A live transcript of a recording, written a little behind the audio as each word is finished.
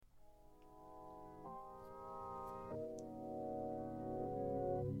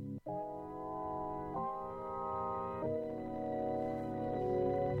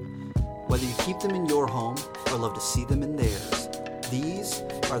Whether you keep them in your home or love to see them in theirs, these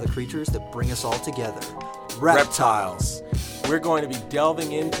are the creatures that bring us all together. Reptiles. We're going to be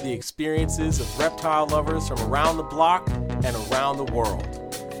delving into the experiences of reptile lovers from around the block and around the world.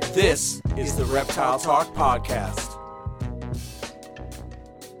 This is the Reptile Talk Podcast.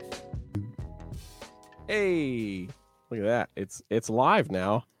 Hey, look at that. It's live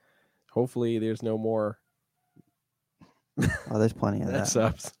now. Hopefully there's no more Oh, there's plenty of that.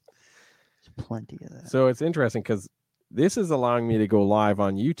 subs. There's plenty of that. So it's interesting because this is allowing me to go live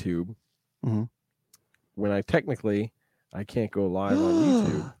on YouTube Mhm. when I can't go live on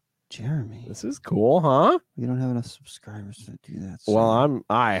YouTube. Jeremy, This is cool, huh? you don't have enough subscribers to do that. Well,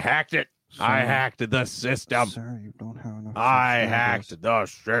 I hacked it. I Sir. hacked the system. Sir, you don't have enough I subscribers hacked the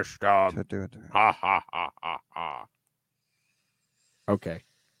system. to do it. Ha ha ha ha ha. Okay.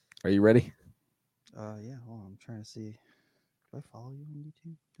 Are you ready? Yeah, hold on. I'm trying to see. Do I follow you on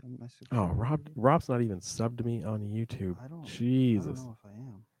YouTube? Am I Oh, subscribed to you? Rob's not even subbed to me on YouTube. I don't Jesus. know if I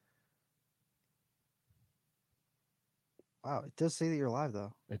am. Wow, it does say that you're live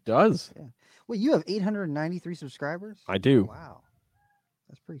though. It does. Wait, you have 893 subscribers? I do. Wow.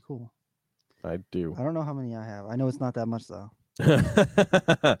 That's pretty cool. I do. I don't know how many I have. I know it's not that much though. Yeah?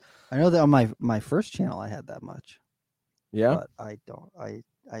 I know that on my first channel I had that much. But I don't. I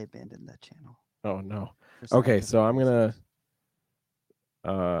abandoned that channel. Oh no. for Okay, so I'm scientific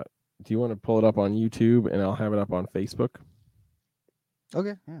gonna do you want to pull it up on YouTube and I'll have it up on Facebook? reasons.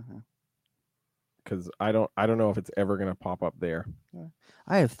 Okay. Yeah. Because I don't know if it's ever gonna pop up there.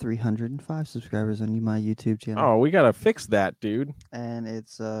 I have 305 subscribers on my YouTube channel. Oh, we gotta fix that, dude. And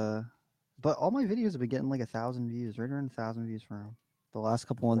it's but all my videos have been getting like 1,000 views, right around 1,000 views for the last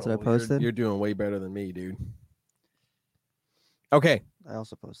couple ones that I Oh, posted. You're doing way better than me, dude. Okay. I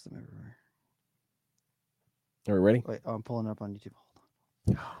also post them everywhere. Are we ready? Wait, I'm pulling it up on YouTube.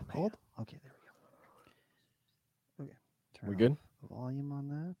 Oh, man. Hold. Okay, there we go. Okay. Turn We off good? the volume on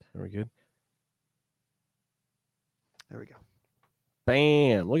that. Are we good? There we go.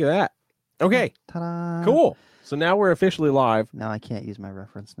 Bam. Look at that. Okay. Ta-da! Cool. So now we're officially live. Now I can't use my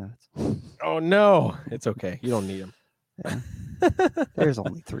reference notes. Oh, no. It's okay. You don't need them. Yeah. There's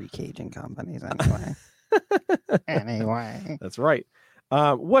only 3 caging companies anyway. Anyway. That's right.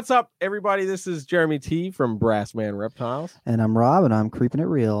 What's up, everybody? This is Jeremy T from Brassman Reptiles. And I'm Rob, and I'm keeping it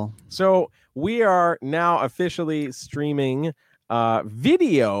real. So we are now officially streaming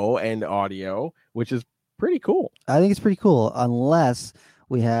video and audio, which is pretty cool. I think it's pretty cool, unless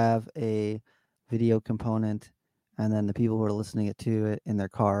we have a video component, and then the people who are listening to it in their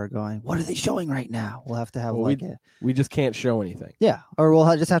car are going, "What are they showing right now?" We'll have to have Well, we just can't show anything. or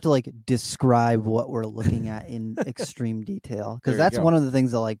we'll just have to like describe what we're looking at in extreme detail, because There you that's go. one of the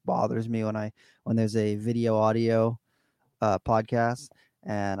things that like bothers me when there's a video audio podcast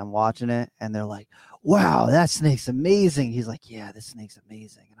and I'm watching it and they're like, "Wow, that snake's amazing." He's like, "Yeah, this snake's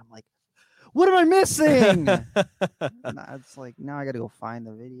amazing," and I'm like, "What am I missing?" It's like now I got to go find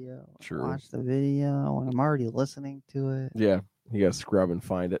the video, True. watch the video, and I'm already listening to it. Yeah, you gotta scrub and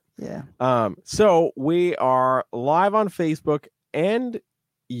find it. Yeah. So we are live on Facebook and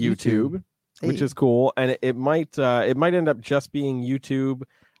YouTube, which Hey. is cool, and it might end up just being YouTube.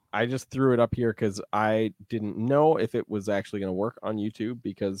 I just threw it up here because I didn't know if it was actually going to work on YouTube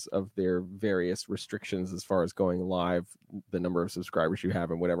because of their various restrictions as far as going live, the number of subscribers you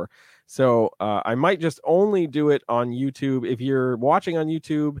have and whatever. So I might just only do it on YouTube. If you're watching on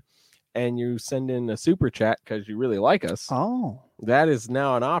YouTube and you send in a super chat because you really like us, Oh. that is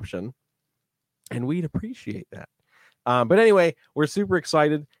now an option, and we'd appreciate that. But anyway, we're super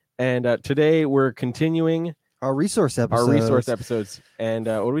excited, and today we're continuing Our resource episodes. And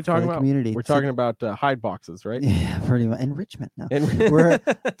what are we talking the about? community. We're talking about hide boxes, right? Yeah, pretty much. Enrichment. No. And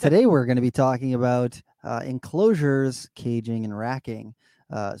Today we're going to be talking about enclosures, caging, and racking.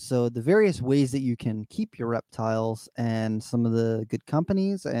 So the various ways that you can keep your reptiles, and some of the good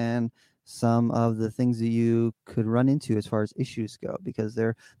companies, and some of the things that you could run into as far as issues go, because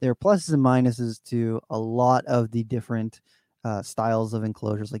there are pluses and minuses to a lot of the different styles of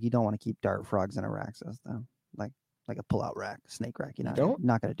enclosures. Like you don't want to keep dart frogs in a rack system, like a pull-out rack, snake rack. You're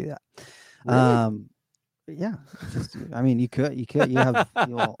not going to do that. Really? Yeah, I mean,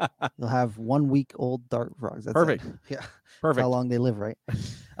 you'll have 1 week old dart frogs. That's Perfect. it. Yeah, Perfect. how long they live, right?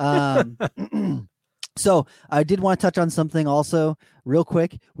 So I did want to touch on something also real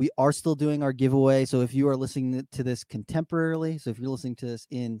quick. We are still doing our giveaway. So if you are listening to this contemporarily, so if you're listening to this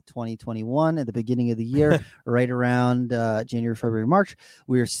in 2021 at the beginning of the year, right around January, February, March,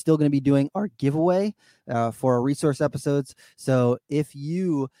 we are still going to be doing our giveaway for our resource episodes. So if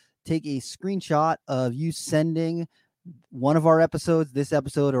you take a screenshot of you sending one of our episodes, this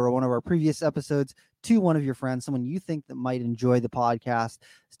episode, or one of our previous episodes to one of your friends, someone you think that might enjoy the podcast.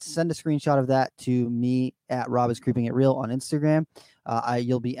 Send a screenshot of that to me at Rob is Creeping It Real on Instagram.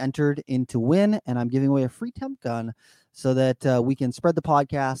 You'll be entered in to win, and I'm giving away a free temp gun so that we can spread the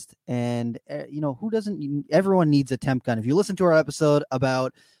podcast. And who doesn't? Everyone needs a temp gun. If you listen to our episode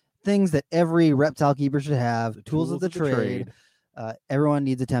about things that every reptile keeper should have, the tools of the trade. Everyone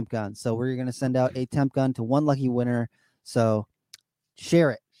needs a temp gun. So we're going to send out a temp gun to one lucky winner. So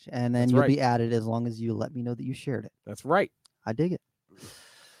share it, and then you'll be added as long as you let me know that you shared it. That's right. I dig it.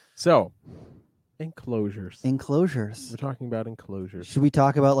 So enclosures. Enclosures. We're talking about enclosures. Should we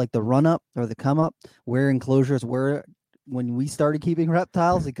talk about like the run up or the come up, where enclosures were when we started keeping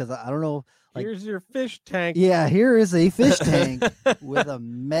reptiles? Because I don't know. Here's your fish tank. Yeah, here is a fish tank with a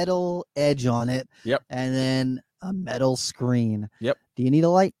metal edge on it. Yep. And then a metal screen. Yep. Do you need a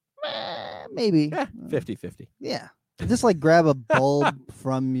light? Maybe. 50-50. Yeah. Just like grab a bulb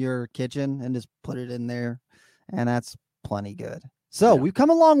from your kitchen and just put it in there, and that's plenty good. So we've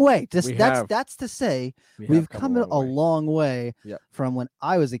come a long way. That's to say we've come a long way from when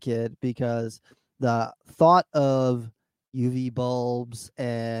I was a kid, because the thought of UV bulbs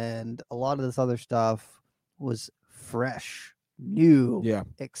and a lot of this other stuff was fresh, new,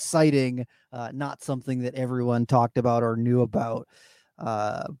 exciting, not something that everyone talked about or knew about.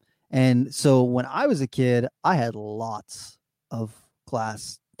 And so when I was a kid, I had lots of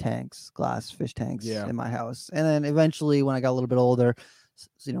glass fish tanks in my house. And then eventually when I got a little bit older,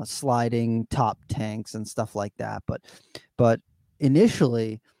 sliding top tanks and stuff like that. But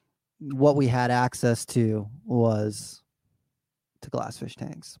initially what we had access to was to glass fish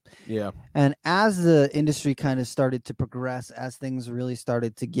tanks. Yeah. And as the industry kind of started to progress, as things really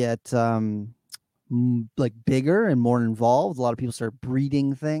started to get like bigger and more involved, a lot of people started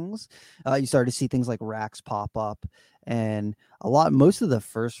breeding things. You started to see things like racks pop up, and most of the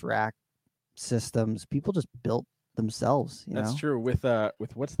first rack systems people just built themselves. That's true. With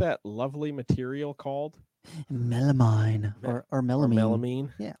what's that lovely material called? Melamine or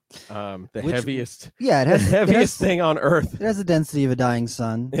melamine. Yeah. Heaviest. Yeah, the heaviest thing on earth. It has the density of a dying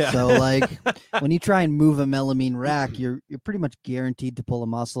sun. Yeah. So like when you try and move a melamine rack, you're pretty much guaranteed to pull a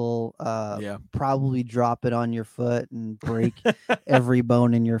muscle. Probably drop it on your foot and break every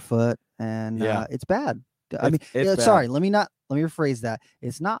bone in your foot, and it's bad. Sorry, let me rephrase that.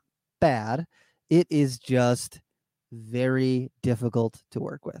 It's not bad. It is just very difficult to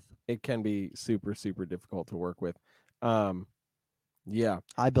work with. It can be super, super difficult to work with. I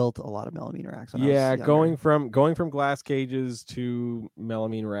built a lot of melamine racks. Going from glass cages to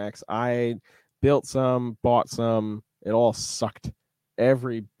melamine racks. I built some, bought some. It all sucked,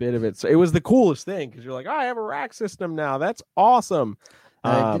 every bit of it. So it was the coolest thing, because you're like, I have a rack system now. That's awesome.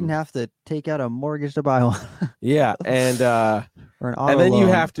 I didn't have to take out a mortgage to buy one. And then you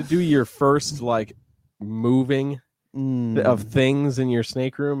have to do your first like moving of things in your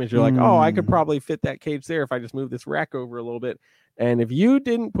snake room, is you're like, oh, I could probably fit that cage there if I just move this rack over a little bit. And if you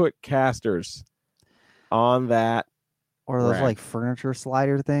didn't put casters on that, or those rack, like furniture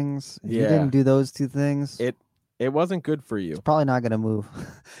slider things, if you didn't do those two things, it wasn't good for you. It's probably not going to move,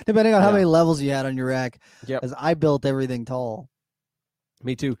 depending on how many levels you had on your rack. Because I built everything tall.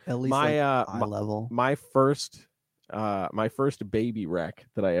 Me too. At least eye level. My first baby rack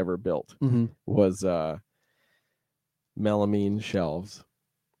that I ever built was melamine shelves,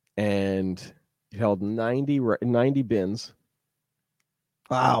 and it held 90 bins.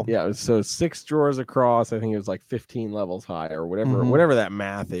 Wow. Yeah, so 6 drawers across. I think it was like 15 levels high, or whatever that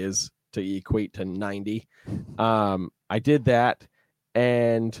math is to equate to 90. I did that,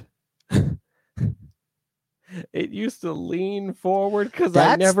 and it used to lean forward because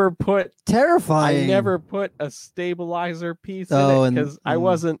I never put terrifying. I never put a stabilizer piece in it, because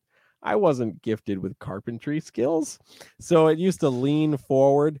I wasn't gifted with carpentry skills, so it used to lean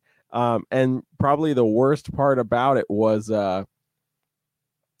forward. And probably the worst part about it was that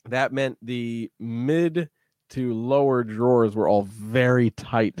meant the mid to lower drawers were all very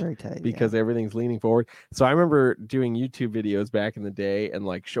tight because everything's leaning forward. So I remember doing YouTube videos back in the day and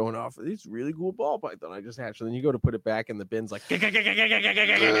like showing off these really cool ball python I just hatched. And then you go to put it back in the bins, like like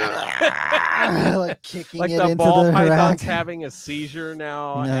kicking like it the into ball the python's rack. having a seizure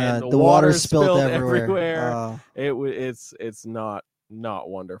now, and the water spilled everywhere. It's not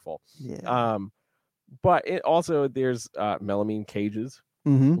wonderful. Yeah. But it also, there's melamine cages.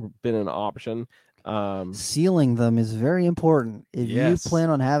 Been an option. Sealing them is very important. If you plan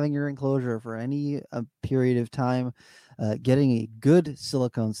on having your enclosure for any period of time, getting a good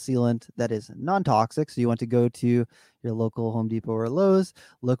silicone sealant that is non-toxic. So you want to go to your local Home Depot or Lowe's,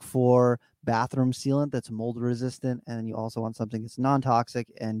 look for bathroom sealant that's mold resistant, and you also want something that's non-toxic,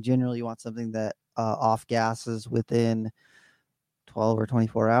 and generally you want something that off gases within 12 or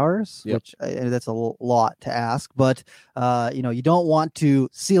 24 hours, Yep. which that's a lot to ask, but you don't want to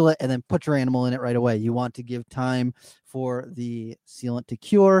seal it and then put your animal in it right away. You want to give time for the sealant to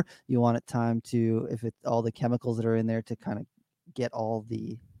cure. You want it time to, if it all the chemicals that are in there, to kind of get all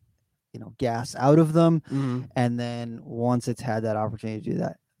the gas out of them. Mm-hmm. And then once it's had that opportunity to do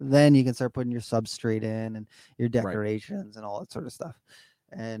that, then you can start putting your substrate in and your decorations and all that sort of stuff.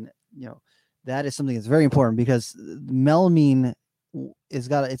 And that is something that's very important, because melamine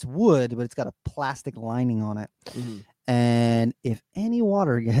it's wood, but it's got a plastic lining on it. Mm-hmm. And if any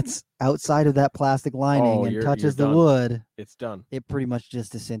water gets outside of that plastic lining and touches the wood, it's done. It pretty much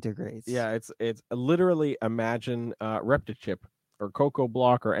just disintegrates. Yeah, it's literally, imagine Reptichip or Cocoa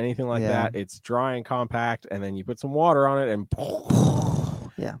Block or anything like that. It's dry and compact, and then you put some water on it, and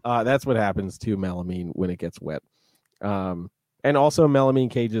that's what happens to melamine when it gets wet. And also, melamine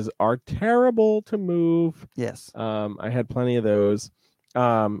cages are terrible to move. Yes. I had plenty of those.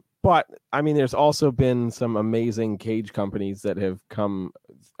 But I mean, there's also been some amazing cage companies that have come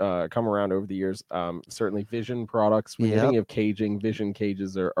around over the years. Certainly Vision products. When you think of caging, Vision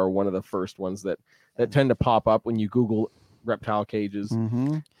cages are one of the first ones that tend to pop up when you Google reptile cages.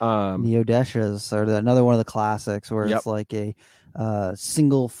 Mm-hmm. Neodeshas are another one of the classics, where it's like a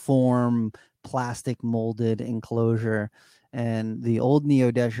single form plastic molded enclosure. And the old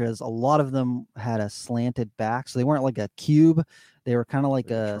Neodeshas, a lot of them had a slanted back, so they weren't like a cube. They were kind of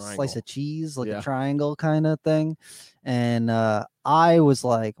like a slice of cheese, like a triangle kind of thing. And I was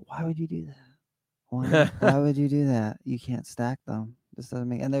like, why would you do that? Why would you do that? You can't stack them. This doesn't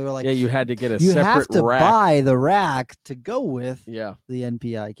make. And they were like, you had to get a you separate have to rack. buy the rack to go with the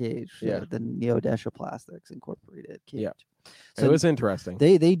NPI cage. The Neodesha Plastics Incorporated cage. Yeah. So it was interesting.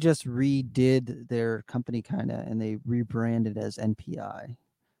 They just redid their company kind of, and they rebranded as NPI.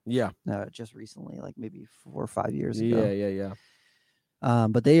 Yeah. Just recently, like maybe 4 or 5 years ago. Yeah.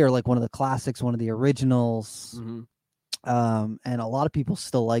 But they are like one of the classics, one of the originals. Mm-hmm. And a lot of people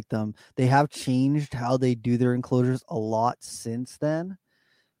still like them. They have changed how they do their enclosures a lot since then.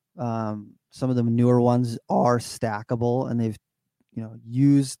 Some of the newer ones are stackable, and they've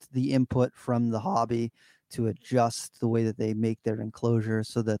used the input from the hobby to adjust the way that they make their enclosures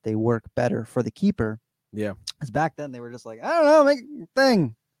so that they work better for the keeper. Yeah. Because back then they were just like, I don't know, make a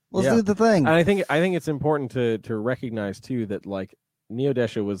thing. Let's do the thing. And I think it's important to recognize too that like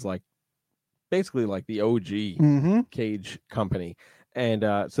Neodesha was like basically like the OG cage company. And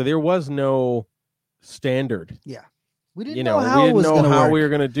so there was no standard. Yeah. We didn't know how we were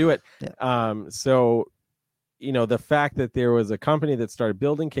going to do it. Yeah. So the fact that there was a company that started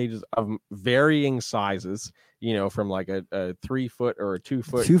building cages of varying sizes, from like a 3 foot or a 2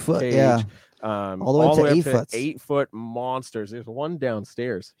 foot cage, all the way up to 8 foot. 8 foot monsters. There's one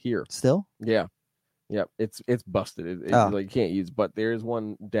downstairs here. Still? Yeah. Yep. It's busted. Like you can't use, but there's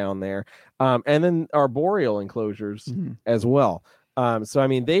one down there. And then arboreal enclosures as well. So I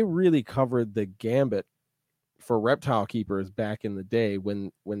mean, they really covered the gambit for reptile keepers back in the day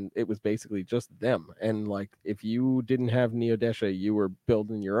when it was basically just them. And like, if you didn't have Neodesha, you were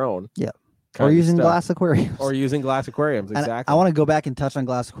building your own. Yeah. Or using glass aquariums. Exactly. I want to go back and touch on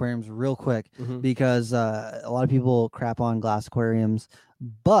glass aquariums real quick, Mm-hmm. because a lot of people crap on glass aquariums,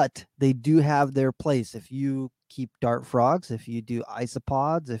 but they do have their place. If you keep dart frogs, if you do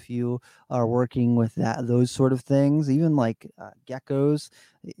isopods, if you are working with those sort of things, even like geckos,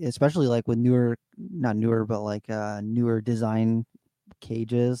 especially like with newer design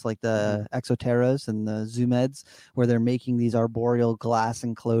cages like the Exoterras and the Zoomeds, where they're making these arboreal glass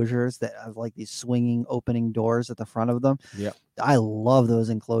enclosures that have like these swinging opening doors at the front of them. Yeah, I love those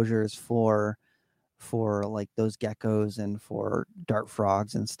enclosures for like those geckos and for dart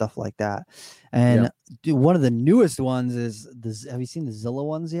frogs and stuff like that. And one of the newest ones is have you seen the Zilla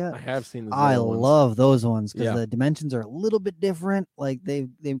ones yet? I have seen the Zilla ones. Love those ones because the dimensions are a little bit different. Like they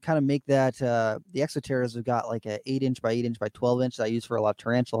kind of make that the Exoterras have got like a 8-inch by 8-inch by 12-inch that I use for a lot of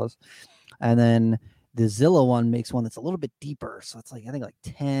tarantulas, and then the Zilla one makes one that's a little bit deeper. So it's like, I think like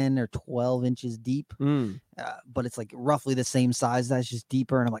 10 or 12 inches deep, but it's like roughly the same size. That's just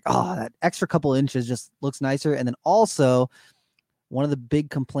deeper. And I'm like, oh, that extra couple inches just looks nicer. And then also one of the big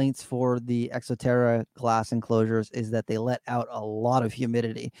complaints for the Exoterra glass enclosures is that they let out a lot of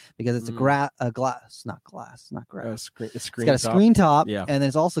humidity because it's it's got a screen top, and then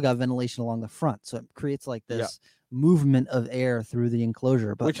it's also got ventilation along the front. So it creates like this movement of air through the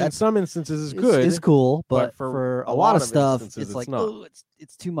enclosure, but which in some instances is good. It's cool, but for a lot of stuff, it's like, not.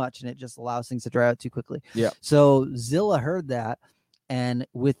 it's too much, and it just allows things to dry out too quickly. Yeah. So Zilla heard that, And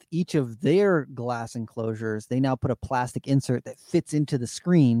with each of their glass enclosures, they now put a plastic insert that fits into the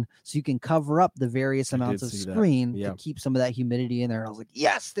screen so you can cover up the various I amounts did of see that. screen Yeah. to keep some of that humidity in there. I was like,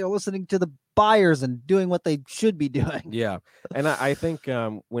 yes, they're listening to the buyers and doing what they should be doing. Yeah. And I think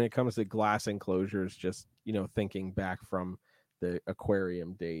when it comes to glass enclosures, just, thinking back from the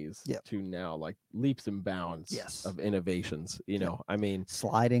aquarium days Yep. to now, like leaps and bounds Yes. of innovations, Yep. I mean,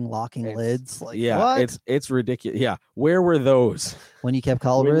 Sliding, locking It's- lids. Like, yeah, what? it's ridiculous. Yeah. Where were those When you kept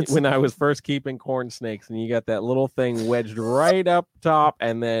when, colubrids? when I was first keeping corn snakes, and you got that little thing wedged right up top,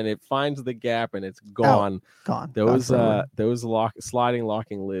 and then it finds the gap and it's gone. Gone. Those forever. those sliding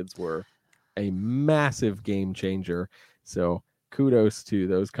locking lids were a massive game changer. So kudos to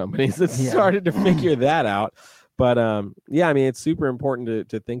those companies that Yeah. started to figure that out. But yeah, I mean, it's super important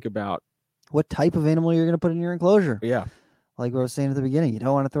to think about. What type of animal you're going to put in your enclosure? Yeah, Like what I was saying at the beginning, you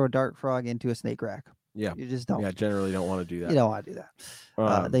don't want to throw a dart frog into a snake rack. yeah, You just don't. yeah. Generally, don't want to do that. You don't want to do that.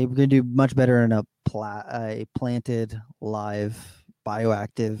 Um, They're going to do much better in a planted, live,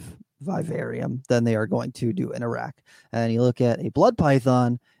 bioactive vivarium than they are going to do in a rack. And you look at a blood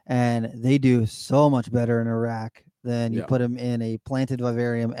python, and they do so much better in a rack than you Yeah. put them in a planted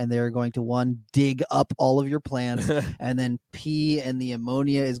vivarium, and they're going to dig up all of your plants, and then pee, and the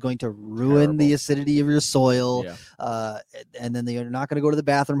ammonia is going to ruin the Terrible. acidity of your soil. yeah, And then they're not going to go to the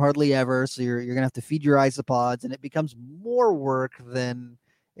bathroom hardly ever. So you're going to have to feed your isopods, and it becomes more work than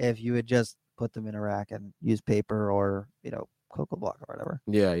if you had just put them in a rack and use paper or, cocoa block or whatever.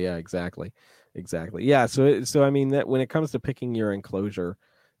 yeah, exactly. Yeah. So I mean, that when it comes to picking your enclosure,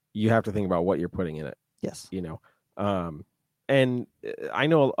 you have to think about what you're putting in it. Yes. And I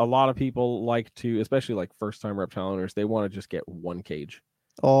know a lot of people like to, especially like first time reptile owners, they want to just get one cage.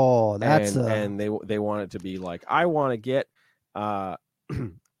 Oh, that's and they want it to be like, I want to get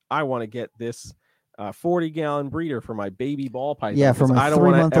this 40-gallon breeder for my baby ball python. Yeah, for 'cause my I don't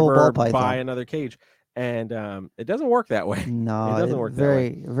want to 3-month-old ever ball python. buy another cage. And it doesn't work that way. no, it doesn't work that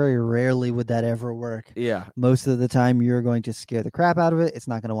way. very rarely would that ever work. Yeah, Most of the time you're going to scare the crap out of it. It's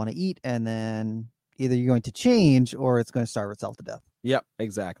not going to want to eat, and then either you're going to change or it's going to starve itself to death. yep,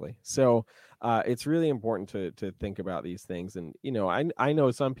 exactly. So it's really important to think about these things. And I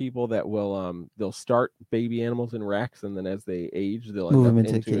know some people that will they'll start baby animals in racks, and then as they age, they'll Move end them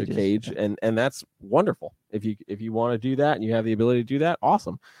up into into a cages. cage, and that's wonderful. If you want to do that and you have the ability to do that,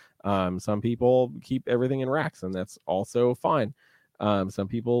 awesome. Some people keep everything in racks, and that's also fine. Some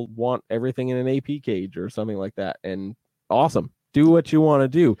people want everything in an AP cage or something like that, and awesome. Do what you want to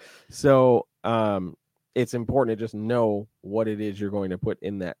do. So it's important to just know what it is you're going to put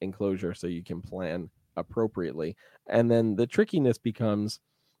in that enclosure so you can plan appropriately. And then the trickiness becomes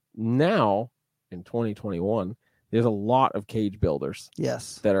now in 2021, there's a lot of cage builders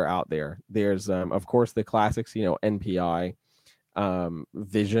Yes. that are out there. There's of course the classics, NPI,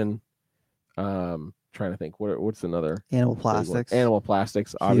 Vision, trying to think what's another Animal big one? plastics. Animal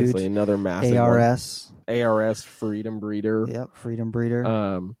Plastics, obviously Huge. another massive ARS. one. ARS, Freedom Breeder. Yep. Freedom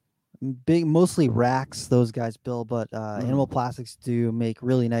Breeder. Big Mostly racks those guys build, but Mm-hmm. Animal Plastics do make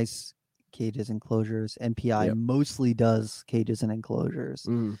really nice cages, enclosures. NPI Yep. mostly does cages and enclosures,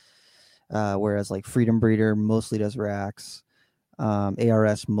 mm, whereas like Freedom Breeder mostly does racks.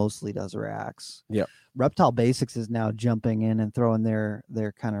 ARS mostly does racks. Yep. Reptile Basics is now jumping in and throwing their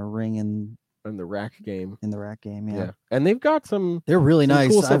kind of ring in the rack game. the rack game. Yeah, And they've got some they're really some nice.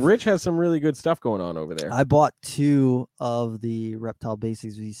 cool stuff. I've- Rich has some really good stuff going on over there. I bought 2 of the Reptile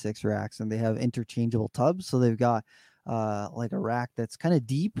Basics V6 racks, and they have interchangeable tubs. So they've got like a rack that's kind of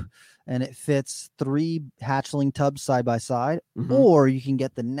deep, and it fits 3 hatchling tubs side by side. Mhm. Or you can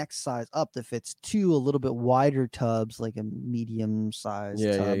get the next size up that fits 2 a little bit wider tubs, like a medium size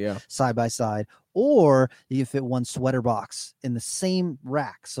tub yeah. side by side. Or you can fit 1 sweater box in the same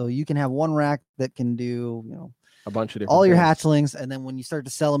rack. So you can have 1 rack that can do, A bunch of different all your things. hatchlings, and then when you start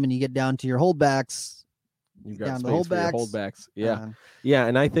to sell them and you get down to your holdbacks, You've got down the space for your holdbacks. holdbacks. Yeah. uh, Yeah,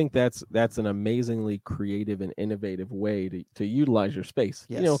 and I think that's an amazingly creative and innovative way to utilize your space.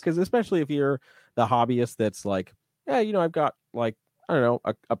 Yes. Because especially if you're the hobbyist that's like, yeah, I've got like, I don't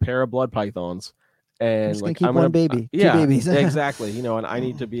know, a pair of blood pythons, and just gonna like keep I'm one gonna, baby, 2 yeah, babies. exactly. And I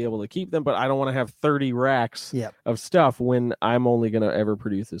need to be able to keep them, but I don't want to have 30 racks Yep. of stuff when I'm only going to ever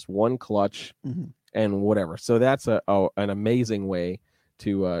produce this one clutch Mhm. and whatever. So that's an amazing way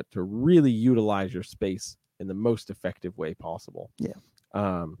to really utilize your space in the most effective way possible. Yeah.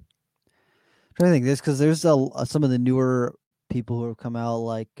 Um, Trying to think this because there's some of the newer people who have come out,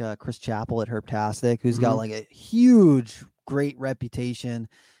 like Chris Chappell at Herptastic, who's got Mhm. like a huge, great reputation,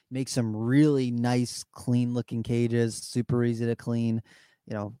 makes some really nice, clean looking cages, super easy to clean,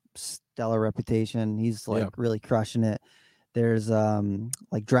 stellar reputation. He's like Yeah. really crushing it. There's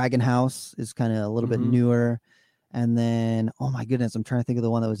like Dragon House is kind of a little bit Mhm. newer. And then, oh my goodness, I'm trying to think of the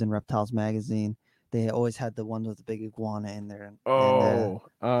one that was in Reptiles magazine. They always had the one with the big iguana in there.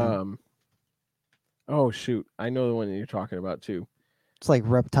 Oh shoot, I know the one that you're talking about too. It's like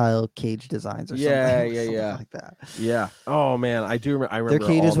Reptile Cage Designs or Yeah, something, something yeah. like that. Yeah. Oh man, I do. I remember Their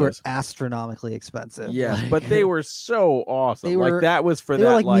cages all were those. astronomically expensive. Yeah, Like, but they were so awesome. They Like were- that was for they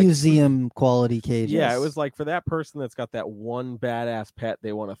that were like museum quality cages. Yeah, it was like for that person that's got that one badass pet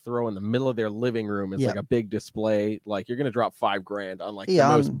they want to throw in the middle of their living room. It's Yeah. like a big display. Like you're gonna drop $5,000 on like Yeah,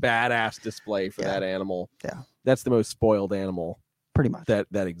 the most badass display for Yeah. that animal. Yeah. That's the most spoiled animal pretty much.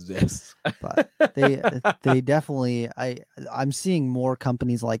 that exists. But they definitely I'm seeing more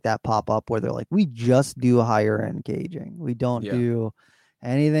companies like that pop up where they're like, we just do higher end caging. We don't Yeah. do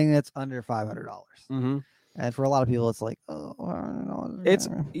anything that's under $500. Mm-hmm. And for a lot of people, it's like, oh, I don't know.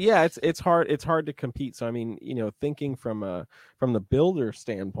 It's hard to compete. So I mean, thinking from the builder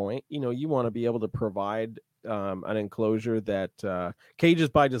standpoint, you want to be able to provide an enclosure that cages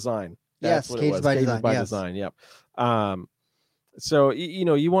by design. That's Yes, what it cages was. by Cages design, by yes. design. Yep. So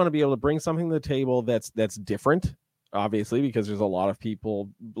you want to be able to bring something to the table that's different, obviously, because there's a lot of people,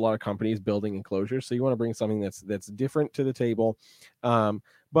 a lot of companies building enclosures. So you want to bring something that's different to the table.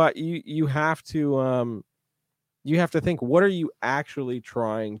 But you have to think, what are you actually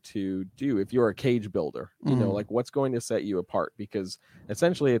trying to do if you're a cage builder? Like what's going to set you apart? Because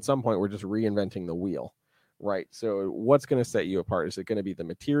essentially at some point we're just reinventing the wheel. Right. So what's going to set you apart? Is it going to be the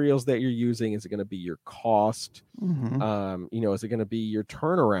materials that you're using? Is it going to be your cost? Mhm. Is it going to be your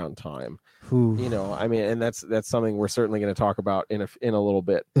turnaround time? Ooh. I mean, and that's something we're certainly going to talk about in a little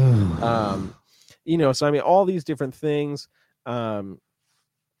bit. Ooh. So I mean, all these different things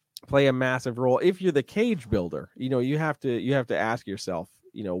play a massive role. If you're the cage builder, you have to ask yourself,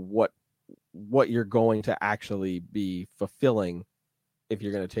 what you're going to actually be fulfilling if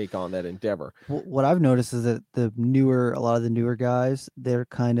you're going to take on that endeavor. What I've noticed is that a lot of the newer guys, they're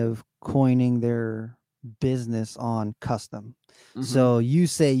kind of coining their business on custom. Mhm. So you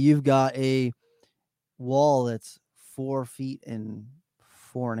say you've got a wall that's 4 feet and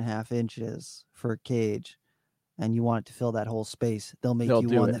 4.5 inches for a cage, and you want it to fill that whole space. They'll make They'll you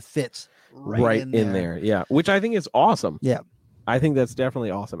do one it. that fits right in there. Yeah, which I think is awesome. Yeah. I think that's definitely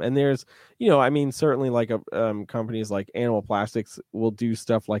awesome. And there's, I mean, certainly like companies like Animal Plastics will do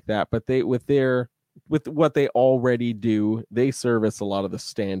stuff like that, but they with what they already do, they service a lot of the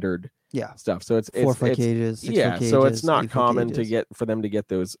standard stuff. So it's 4-foot cages, 6-foot cages. So it's not 8-foot common cages. for them to get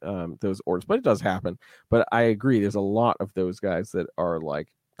those orders, but it does happen. But I agree, there's a lot of those guys that are like,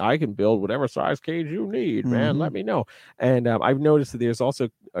 I can build whatever size cage you need, man. Let me know. And I've noticed that there's also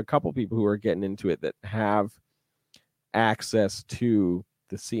a couple people who are getting into it that have access to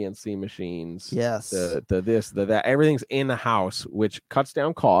the CNC machines. Yes. The that, everything's in the house, which cuts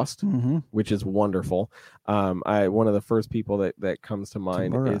down cost, which is wonderful. One of the first people that comes to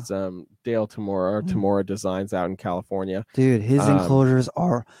mind Tamura. is Dale Tamura. Tamura Designs out in California. Dude, his enclosures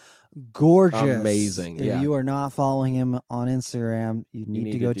are gorgeous. Amazing. If you are not following him on Instagram, you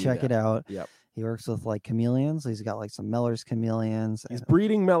need to go check it out. Yep. He works with like chameleons. He's got like some Meller's chameleons. He's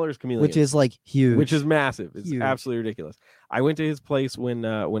breeding Meller's chameleons, which is like huge. Which is massive. It's Huge. absolutely ridiculous. I went to his place when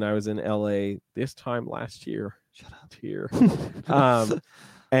I was in LA this time last year. Shut up. Here.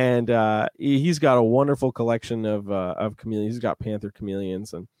 And he's got a wonderful collection of chameleons. He's got panther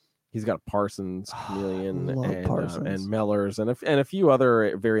chameleons, and he's got Parsons chameleon and Mellors and a few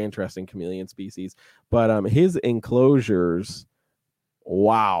other very interesting chameleon species. But his enclosures,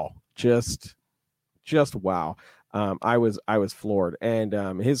 wow, just wow. I was floored.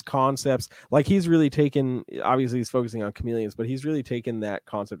 And his concepts, like he's really taken, obviously he's focusing on chameleons, but he's really taken that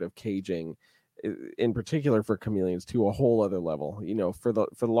concept of caging in particular for chameleons to a whole other level. For the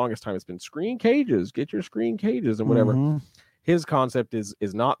longest time it's been screen cages, get your screen cages and whatever. His concept is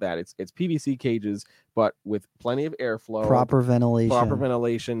not that. It's PVC cages, but with plenty of airflow, proper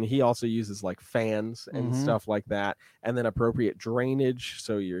ventilation. He also uses like fans and stuff like that, and then appropriate drainage,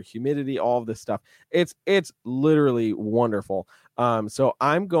 so your humidity, all of this stuff. It's literally wonderful. So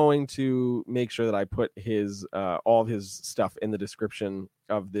I'm going to make sure that I put his all of his stuff in the description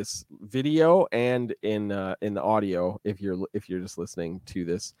of this video and in the audio if you're just listening to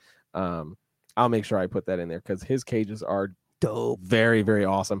this. I'll make sure I put that in there because his cages are dope, very, very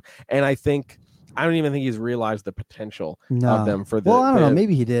awesome. And I don't even think he's realized the potential of them for the. Well, I don't know.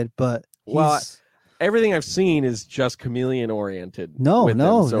 Maybe he did, but everything I've seen is just chameleon oriented. No.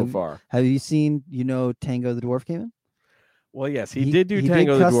 So far, have you seen Tango the Dwarf Cayman? Well, yes, he did do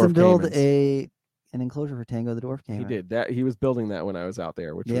Tango did the Dwarf custom build Caymans. an enclosure for Tango the Dwarf Gamer. He did that. He was building that when I was out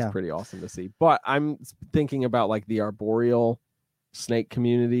there, which Yeah. was pretty awesome to see. But I'm thinking about like the arboreal snake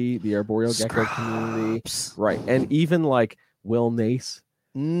community, the arboreal gecko community, Scraps. right? And even like Will Nace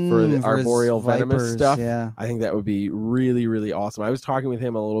for the his arboreal venomous vipers, stuff. Yeah. I think that would be really, really awesome. I was talking with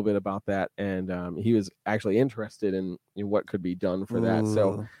him a little bit about that, and he was actually interested in what could be done for that.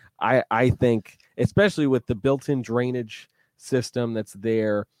 So Ooh. I think, especially with the built-in drainage system that's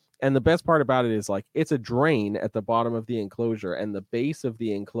there, and the best part about it is like it's a drain at the bottom of the enclosure, and the base of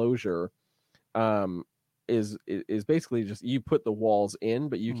the enclosure is basically just you put the walls in,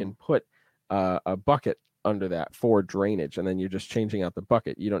 but you can put a bucket under that for drainage, and then you're just changing out the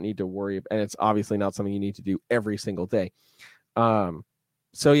bucket. You don't need to worry, and it's obviously not something you need to do every single day.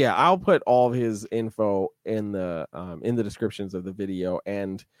 So yeah, I'll put all of his info in the descriptions of the video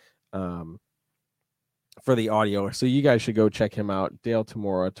and for the audio, so you guys should go check him out. Dale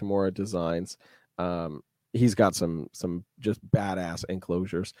Tamura Designs. He's got some just badass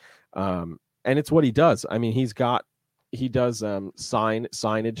enclosures, and it's what he does. I mean, he does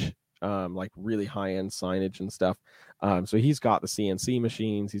signage, like really high-end signage and stuff. So he's got the CNC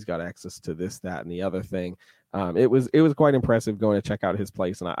machines, he's got access to this, that, and the other thing. It was quite impressive going to check out his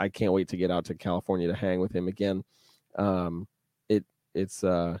place, and I can't wait to get out to California to hang with him again. It'll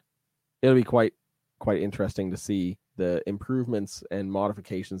be quite interesting to see the improvements and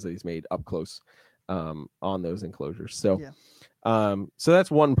modifications that he's made up close on those enclosures. So so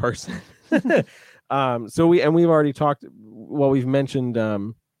that's one person. So we've already talked, we've mentioned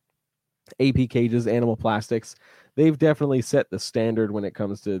AP Cages, Animal Plastics. They've definitely set the standard when it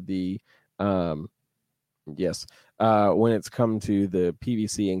comes to the when it's come to the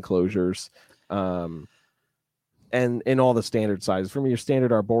PVC enclosures, and in all the standard sizes, from your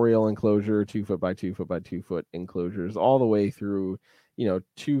standard arboreal enclosure, 2 foot by 2 foot by 2 foot enclosures, all the way through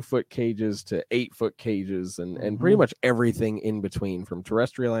 2 foot cages to 8 foot cages, and pretty much everything in between, from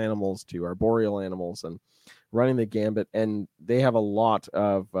terrestrial animals to arboreal animals, and running the gambit. And they have a lot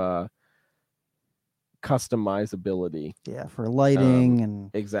of customizability, for lighting and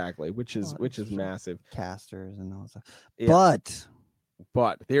exactly, which is massive. Casters and all that stuff. Yeah.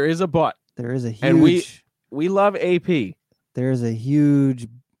 But there is a but. There is a huge, and we love AP. There's a huge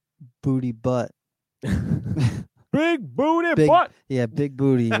booty butt. Big booty butt. Yeah, big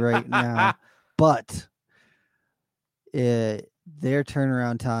booty right now. But their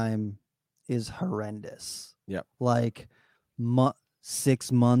turnaround time is horrendous. Yep. Like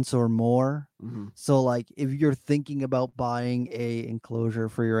 6 months or more. Mm-hmm. So like if you're thinking about buying a enclosure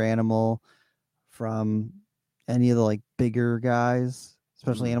for your animal from any of the like bigger guys,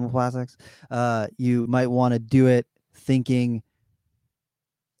 especially Animal Plastics, you might want to do it thinking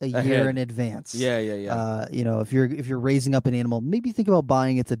a year in advance. Yeah. If you're raising up an animal, maybe think about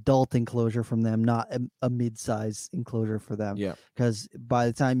buying its adult enclosure from them, not a mid-size enclosure for them. Yeah. Because by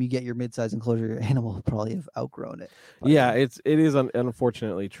the time you get your mid-size enclosure, your animal will probably have outgrown it. Yeah, it is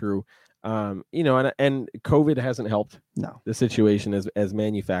unfortunately true. And COVID hasn't helped the situation as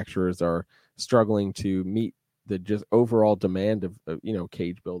manufacturers are struggling to meet the just overall demand of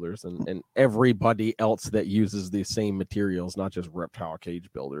cage builders and everybody else that uses the same materials, not just reptile cage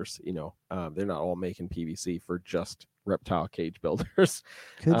builders. They're not all making PVC for just reptile cage builders.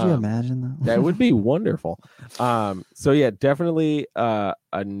 Could you imagine that? That would be wonderful. So yeah, definitely a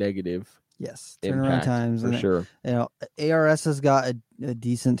negative. Yes, turnaround times for sure. ARS has got a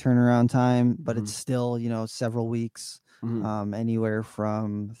decent turnaround time, but it's still several weeks. Anywhere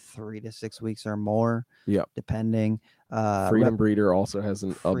from 3 to 6 weeks or more. Yeah, depending. Freedom Breeder also has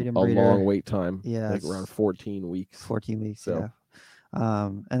a long wait time. Yeah, like around 14 weeks. 14 weeks. So. Yeah.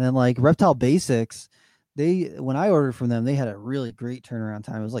 And then like Reptile Basics, when I ordered from them, they had a really great turnaround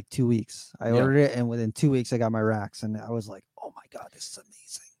time. It was like 2 weeks. I ordered it, and within 2 weeks, I got my racks, and I was like, "Oh my god, this is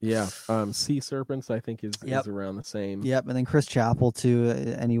amazing." Yeah, Sea Serpents I think is around the same. Yep, and then Chris Chappell too,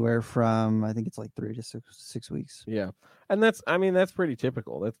 anywhere from I think it's like 3 to 6 weeks. Yeah, and that's pretty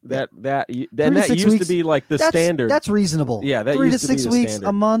typical. That used weeks, to be like the standard. That's reasonable. Yeah, that 3 used to to be 6 the weeks, standard.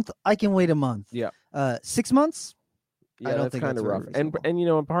 a month. I can wait a month. Yeah, 6 months. Yeah, I don't that's think kind of rough. reasonable.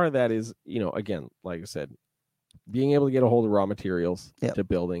 And part of that is again, like I said, being able to get a hold of raw materials to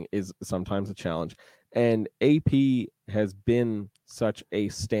building is sometimes a challenge. And AP has been such a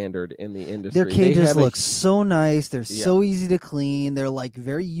standard in the industry. Their cages look so nice. They're so easy to clean. They're like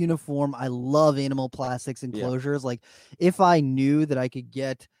very uniform. I love Animal Plastics enclosures. Like if I knew that I could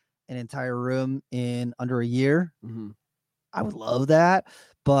get an entire room in under a year, I would love that.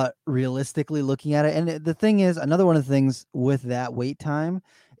 But realistically looking at it, and the thing is, another one of the things with that wait time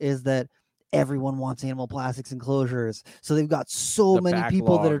is that everyone wants animal plastics enclosures. So they've got so The many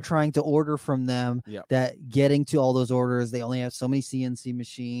people that are backlog. trying to order from them Yep. that getting to all those orders, they only have so many CNC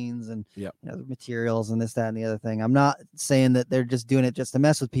machines and Yep. you know, the materials and this, that, and the other thing. I'm not saying that they're just doing it just to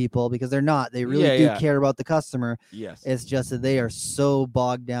mess with people, because they're not. They really do care about the customer. Yes. It's just that they are so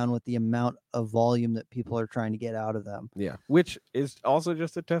bogged down with the amount of volume that people are trying to get out of them. Yeah, which is also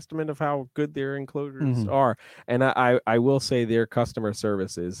just a testament of how good their enclosures Mhm. are. And I will say their customer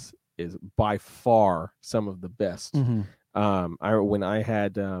service is by far some of the best. Mhm. When I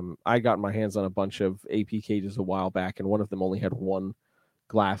had I got my hands on a bunch of AP cages a while back, and one of them only had one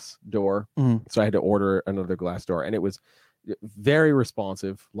glass door, Mhm. so I had to order another glass door, and it was very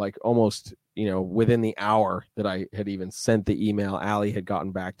responsive, like almost, you know, within the hour that I had even sent the email, Allie had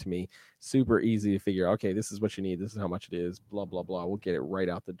gotten back to me. Super easy to figure, okay, this is what you need, this is how much it is, blah blah blah, we'll get it right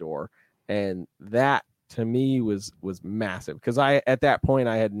out the door. And that to me was massive, because I at that point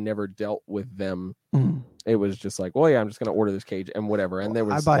I had never dealt with them. Mhm. It was just like, well, yeah, I'm just gonna order this cage and whatever, and there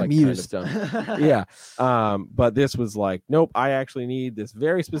was I buy like them used. kind of done. Yeah. But this was like, nope, I actually need this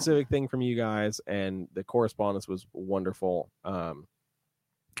very specific thing from you guys, and the correspondence was wonderful.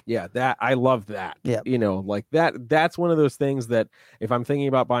 Yeah, that I love that. Yep. You know, like that's one of those things that if I'm thinking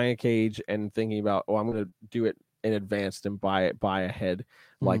about buying a cage and thinking about, oh, I'm gonna do it in advance and buy ahead,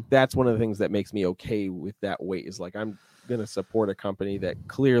 like that's one of the things that makes me okay with that wait, is like I'm gonna support a company that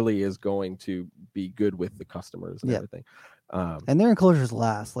clearly is going to be good with the customers and Yep. everything. And their enclosures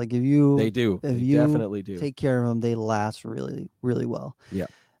last. Like if you They do. if They you definitely do. take care of them, they last really, really well. Yeah.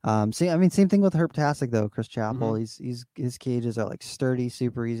 Same thing with Herptastic though. Chris Chappell, Mm-hmm. his cages are like sturdy,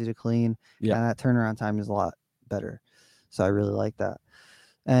 super easy to clean. Yeah. And that turnaround time is a lot better. So I really like that.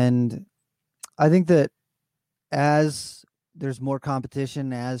 And I think that as there's more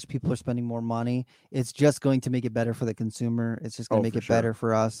competition, as people are spending more money, it's just going to make it better for the consumer. It's just going to make it better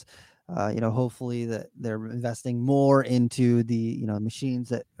for us. Hopefully that they're investing more into the, you know, machines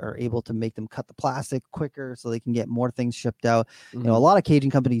that are able to make them cut the plastic quicker so they can get more things shipped out. Mm-hmm. You know, a lot of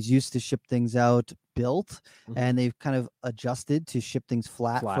caging companies used to ship things out built, Mhm. and they've kind of adjusted to ship things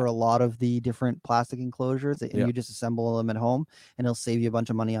flat for a lot of the different plastic enclosures, and you just assemble them at home, and it'll save you a bunch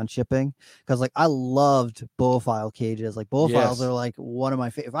of money on shipping. Because like I loved Boafile cages. Like Boafiles are like one of my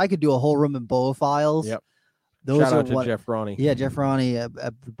favorite. If I could do a whole room in Boafiles, yep. Those Shout are out to what, Jeff Ronnie. Yeah, Jeff Ronnie at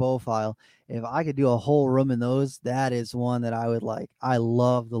the Boafile. If I could do a whole room in those, that is one that I would like. I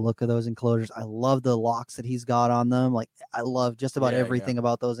love the look of those enclosures. I love the locks that he's got on them. Like I love just about everything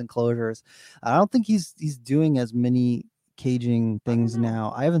about those enclosures. I don't think he's doing as many caging things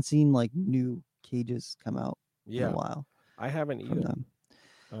now. I haven't seen like new cages come out in a while. I haven't either.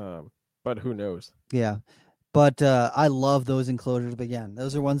 But who knows? Yeah. But I love those enclosures. But again,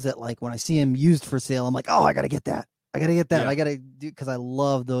 those are ones that like when I see them used for sale, I'm like, oh, I got to get that. I got to get that. I got to do, because I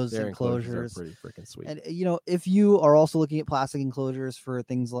love those enclosures. Are pretty freaking sweet. And, you know, if you are also looking at plastic enclosures for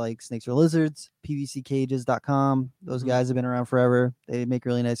things like snakes or lizards, pvccages.com, those guys have been around forever. They make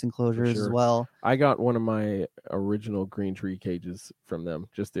really nice enclosures as well. I got one of my original green tree cages from them,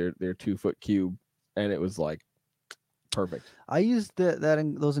 just their 2-foot cube. And it was like, perfect. I used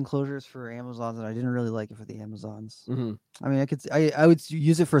those enclosures for Amazons, and I didn't really like it for the Amazons. Mm-hmm. I mean, I would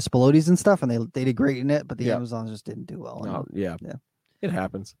use it for Spilotes and stuff, and they did great in it, but the Amazons just didn't do well. No, yeah, it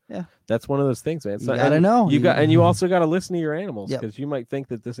happens. Yeah, that's one of those things, man. You gotta know. You also gotta listen to your animals, because you might think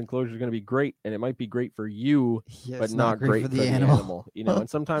that this enclosure is going to be great, and it might be great for you, but not great for the animal. You know, and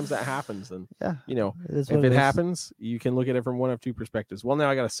sometimes that happens, and you know, if it happens, you can look at it from one of two perspectives. Well, now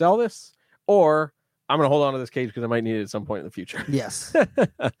I got to sell this, or I'm going to hold on to this cage because I might need it at some point in the future. Yes.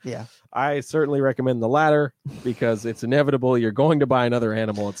 Yeah. I certainly recommend the latter, because it's inevitable. You're going to buy another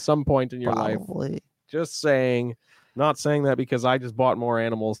animal at some point in your life. Just saying. Not saying that because I just bought more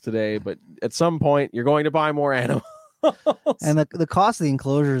animals today, but at some point you're going to buy more animals. And the cost of the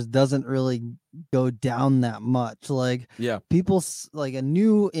enclosures doesn't really go down that much. Like, people like a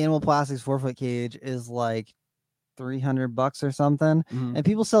new Animal Plastics 4-foot cage is like $300 or something, and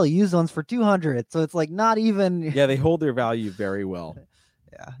people sell used ones for $200. So it's like not even. Yeah, they hold their value very well.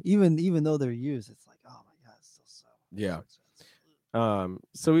 Yeah, even though they're used, it's like, oh my god, it's still so. Yeah.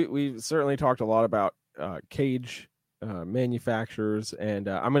 So we certainly talked a lot about cage manufacturers, and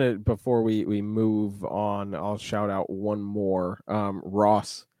I'm gonna, before we move on, I'll shout out one more.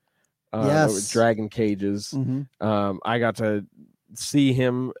 Ross. Dragon Cages. I got to see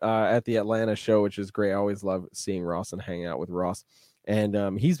him at the Atlanta show, which is great. I always love seeing Ross and hanging out with Ross,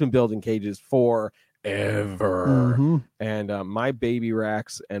 and he's been building cages forever. And my baby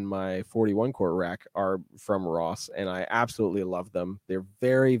racks and my 41 quart rack are from Ross, and I absolutely love them. They're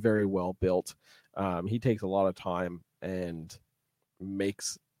very, very well built. He takes a lot of time and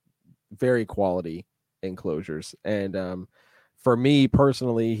makes very quality enclosures. And for me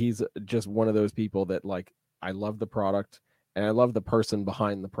personally, he's just one of those people that like, I love the product and I love the person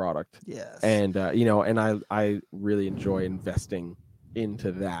behind the product. Yes. And and I really enjoy investing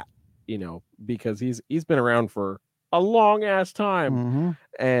into that, because he's been around for a long ass time.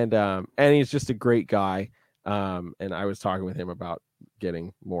 Mhm. And he's just a great guy. And I was talking with him about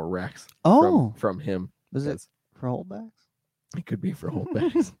getting more racks Oh, from him. was it 'cause for holdbacks? It could be for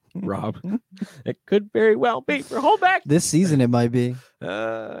holdbacks, Rob. It could very well be for holdback. This season it might be.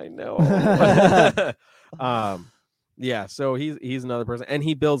 I know. Yeah. So he's another person, and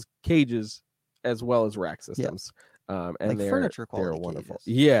he builds cages as well as rack systems. And Like they're furniture they're quality wonderful.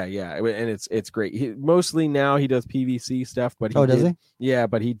 cages. Yeah, and it's great. Mostly now he does PVC stuff, but Oh, does he? Yeah,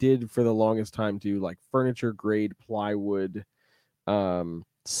 but he did for the longest time do like furniture grade plywood,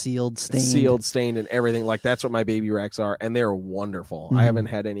 Sealed, stained. and everything. Like that's what my baby racks are, and they're wonderful. I Mhm. haven't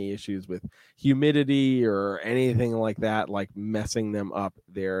had any issues with humidity or anything like that, like messing them up.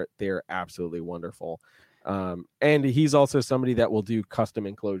 They're absolutely wonderful. And he's also somebody that will do custom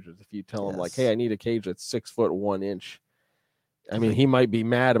enclosures. If you tell him like, Yes. hey, I need a cage that's 6 foot 1 inch. I mean, he might be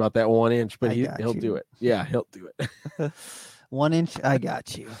mad about that 1 inch, but he'll do it. Yeah, he'll do it. 1 inch, I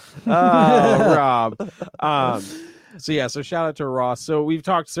got you. Oh, Rob. So shout out to Ross. So we've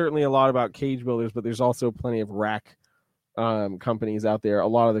talked certainly a lot about cage builders, but there's also plenty of rack companies out there. A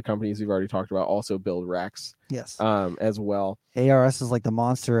lot of the companies we've already talked about also build racks Yes. as well. ARS is like the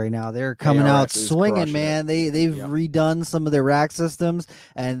monster right now. They're coming out ARS is swinging, crushing man. They've Yep. redone some of their rack systems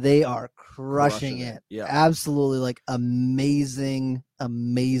and they are crushing it. Yeah. Absolutely, like amazing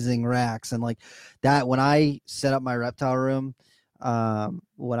racks. And like that, when I set up my reptile room,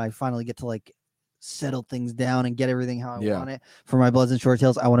 when I finally get to like settle things down and get everything how I want it for my Bloods and Short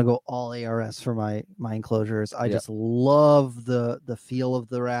Tails, I want to go all ARS for my enclosures. I just love the feel of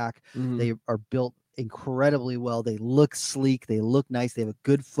the rack. Mhm. They are built incredibly well. They look sleek. They look nice. They have a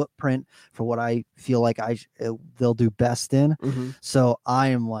good footprint for what I feel like they'll do best in. Mhm. So I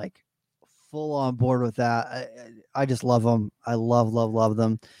am like full on board with that. I just love them. I love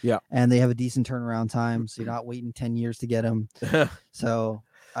them. Yeah. And they have a decent turnaround time, so you're not waiting 10 years to get them. So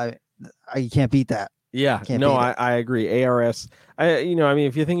you can't beat that. Yeah, Can't no, beat it. I agree. ARS, I mean,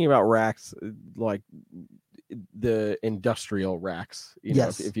 if you're thinking about racks, like the industrial racks,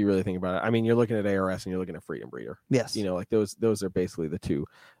 Yes. if you really think about it, I mean, you're looking at ARS and you're looking at Freedom Breeder. Yes. Like those are basically the two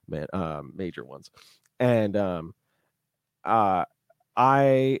major ones. And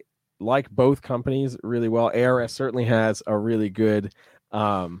I like both companies really well. ARS certainly has a really good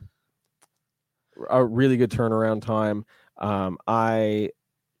turnaround time. I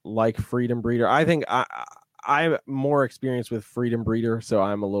like Freedom Breeder. I think I'm more experienced with Freedom Breeder, so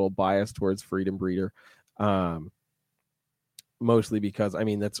I'm a little biased towards Freedom Breeder. Mostly because, I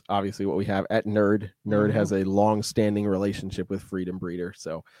mean, that's obviously what we have at Nerd. Nerd has a long-standing relationship with Freedom Breeder.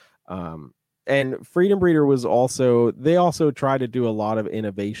 So, and Freedom Breeder they also try to do a lot of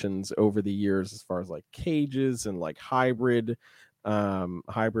innovations over the years as far as like cages and like hybrid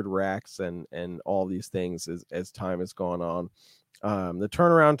racks and all these things as time has gone on. The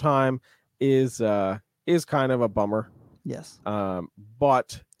turnaround time is kind of a bummer. Yes.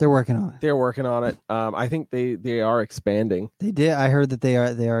 But they're working on it. I think they are expanding. They did. I heard that they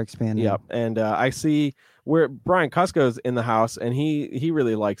are expanding. Yep. And I see where Brian Cusco's in the house, and he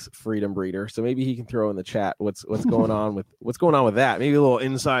really likes Freedom Breeder. So maybe he can throw in the chat what's going on with that. Maybe a little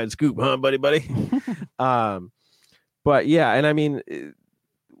inside scoop, huh, buddy? But yeah, and I mean,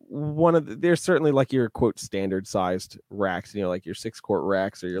 there's certainly like your quote standard sized racks, like your 6-quart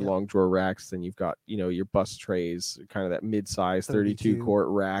racks or your long drawer racks. Then you've got, your bus trays, kind of that mid-size 32-quart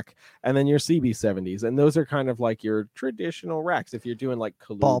rack, and then your CB70s. And those are kind of like your traditional racks. If you're doing like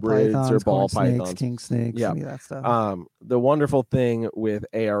colubrids or ball pythons, king snakes, any of that stuff. The wonderful thing with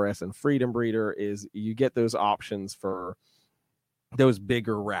ARS and Freedom Breeder is you get those options for those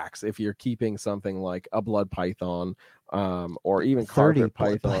bigger racks. If you're keeping something like a blood python, or even carpet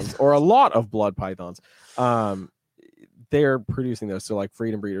pythons, or a lot of blood pythons, they're producing those. So like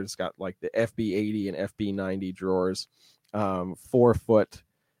Freedom Breeder's got like the FB80 and FB90 drawers, 4 foot.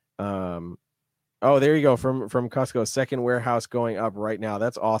 Oh, there you go. From Cusco, second warehouse going up right now.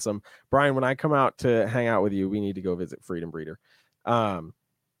 That's awesome. Brian, when I come out to hang out with you, we need to go visit Freedom Breeder. So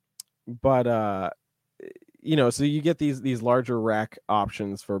you get these larger rack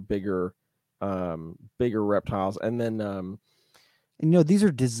options for bigger reptiles, and then these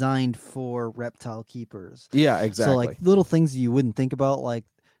are designed for reptile keepers. Yeah, exactly. So like little things you wouldn't think about, like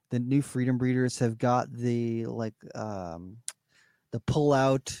the new Freedom Breeders have got the pull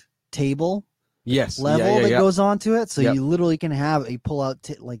out table Yes. level that goes onto it. So Yep. you literally can have a pull-out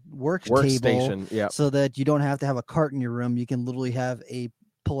work table, Workstation. Yeah. so that you don't have to have a cart in your room. You can literally have a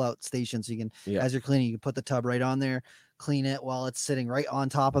pull-out station, so you can, Yeah. as you're cleaning, you can put the tub right on there, clean it while it's sitting right on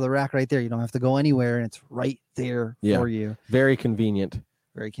top of the rack right there. You don't have to go anywhere, and it's right there for you. Very convenient.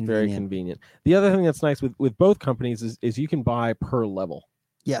 Very convenient. Very convenient. The other thing that's nice with both companies is you can buy per level,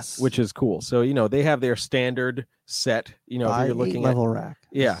 Yes. which is cool. So, they have their standard set, if you're looking level rack.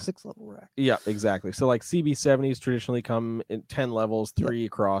 Yeah. 6-level rack. Yeah, exactly. So like CB70s traditionally come in 10 levels, 3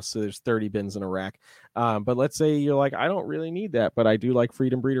 across. So there's 30 bins in a rack. But let's say you're like, I don't really need that, but I do like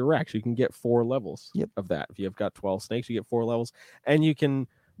Freedom Breeder racks. You can get 4 levels of that. If you've got 12 snakes, you get 4 levels, and you can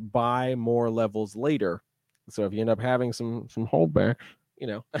buy more levels later. So if you end up having some holdbacks,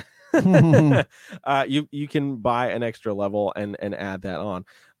 you can buy an extra level and add that on,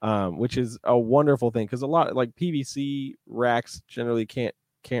 which is a wonderful thing, because a lot like PVC racks generally can't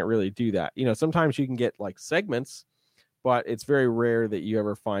really do that. Sometimes you can get like segments, but it's very rare that you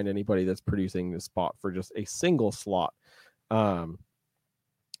ever find anybody that's producing the spot for just a single slot.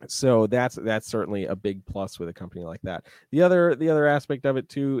 So that's certainly a big plus with a company like that. The other aspect of it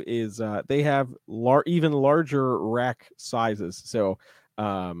too is they have even larger rack sizes. So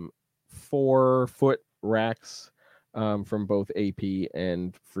 4-foot racks from both AP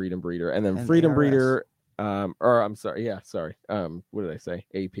and Freedom Breeder, and then Freedom ARS. Breeder. Or I'm sorry. Yeah, sorry. What did I say?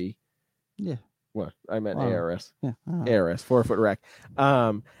 AP. Yeah. What I meant Wow. ARS. Yeah. ARS 4-foot rack.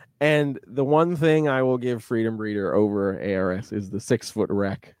 And the one thing I will give Freedom Breeder over ARS is the 6-foot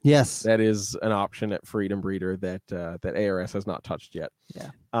rack. Yes. That is an option at Freedom Breeder that ARS has not touched yet.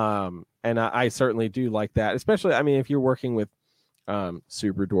 Yeah. And I certainly do like that, especially, if you're working with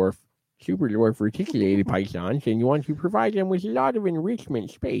super dwarf reticulated pythons, and you want to provide them with a lot of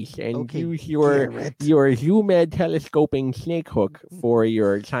enrichment space, and use your Zoomed telescoping snake hook for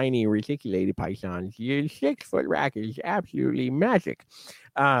your tiny reticulated pythons. Your 6-foot rack is absolutely magic.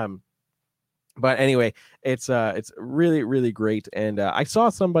 But anyway, it's really, really great. And I saw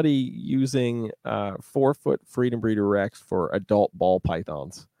somebody using 4-foot Freedom Breeder racks for adult ball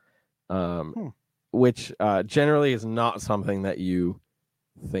pythons, which generally is not something that you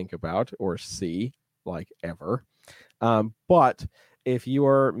think about or see like ever. But if you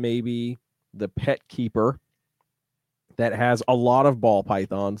are maybe the pet keeper that has a lot of ball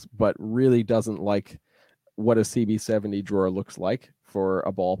pythons but really doesn't like what a CB70 drawer looks like for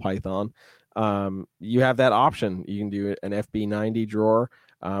a ball python, you have that option. You can do an FB90 drawer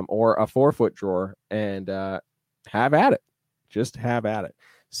or a 4-foot drawer, and have at it. Just have at it.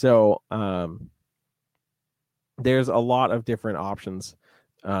 So there's a lot of different options.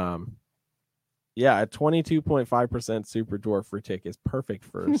 A 22.5% super dwarf retic is perfect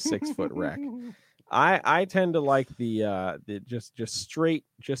for a 6-foot rack. I tend to like the just straight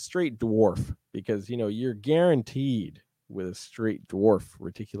dwarf, because you're guaranteed with a straight dwarf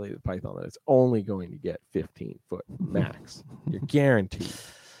reticulated python that it's only going to get 15-foot max. You're guaranteed.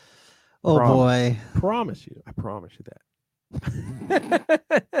 Oh boy! I promise you that.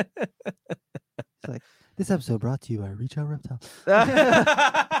 It's like, this episode brought to you by Reach Out Reptile.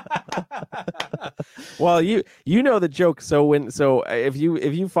 Well, you know the joke. So if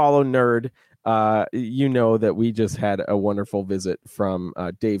you follow Nerd, you know that we just had a wonderful visit from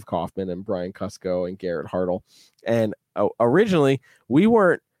Dave Kaufman and Brian Cusco and Garrett Hartle. And originally we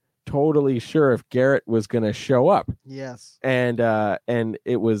weren't totally sure if Garrett was going to show up. Yes. And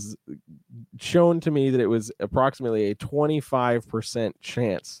it was shown to me that it was approximately a 25%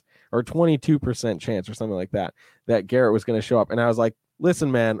 chance or 22% chance or something like that Garrett was going to show up. And I was like,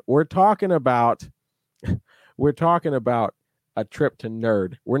 listen, man, we're talking about a trip to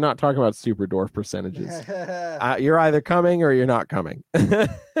Nerd. We're not talking about super dwarf percentages. You're either coming or you're not coming.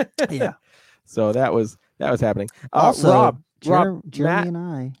 Yeah. So that was happening. Also, Rob, Jeremy Matt, and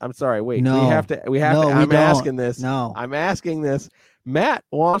I. I'm sorry. Wait, No. we have to. No, I'm we don't. asking this. No. I'm asking this. Matt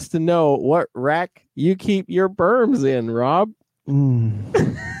wants to know what rack you keep your berms in, Rob.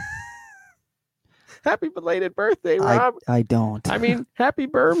 Happy belated birthday, Rob. I don't. I mean, happy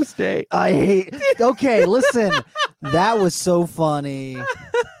Berms Day. I hate. Okay, listen. That was so funny.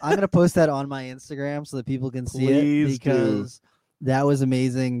 I'm going to post that on my Instagram so that people can see Please it, because that was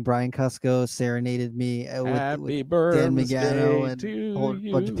amazing. Brian Cusco serenaded me with Happy Dan Berms Megano Day and to a whole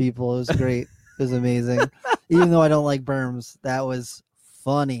you. bunch of people. It was great. It was amazing. Even though I don't like berms, that was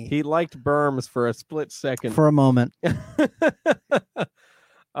funny. He liked berms for a split second. For a moment.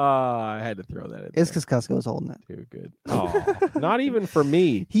 I had to throw that in. It's because Cusco was holding it. Too good. Oh, not even for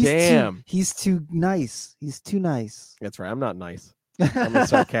me. He's Damn. He's too nice. He's too nice. That's right. I'm not nice. I'm a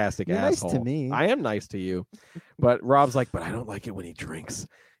sarcastic You're nice asshole. to me. I am nice to you. But Rob's like, but I don't like it when he drinks.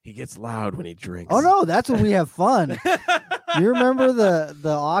 He gets loud when he drinks. Oh no, that's when we have fun. You remember the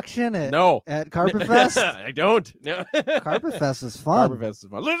auction at Carpet Fest? I don't. No. Carpet Fest was fun. Carpet Fest is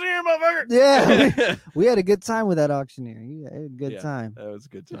fun. Listen here, motherfucker. Yeah, we had a good time with that auctioneer. He had a good time. That was a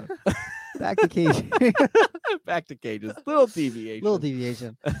good time. Back to cage. Back to cages. Little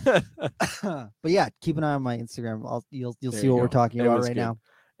deviation. But yeah, keep an eye on my Instagram. You'll There see you what we're go. talking It about was right good. now.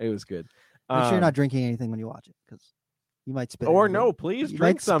 It was good. Make sure you're not drinking anything when you watch it, because you might spit. Or it no, please you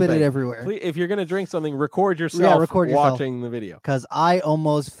drink might something. Spit it everywhere. Please, if you're gonna drink something, record yourself. Record yourself. Watching the video. Because I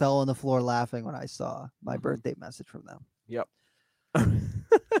almost fell on the floor laughing when I saw my birthday message from them. Yep.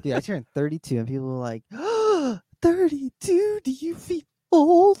 Dude, I turned 32, and people were like, oh, 32? Do you feel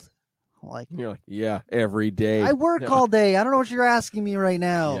old? I'm like, You're like, yeah, every day. I work all day. I don't know what you're asking me right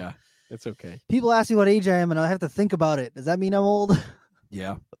now. Yeah, it's okay. People ask me what age I am, and I have to think about it. Does that mean I'm old?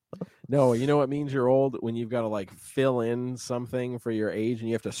 Yeah. No, you know what means you're old? When you've got to like fill in something for your age and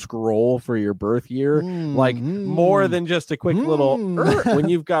you have to scroll for your birth year. Like more than just a quick little when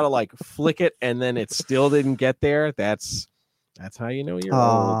you've got to like flick it and then it still didn't get there. That's how you know you're old.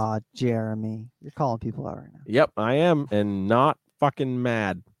 Aw, Jeremy. You're calling people out right now. Yep, I am, and not fucking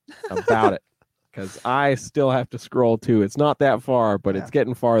mad about it. Because I still have to scroll too. It's not that far, but it's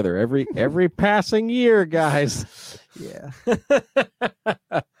getting farther every passing year, guys. Yeah.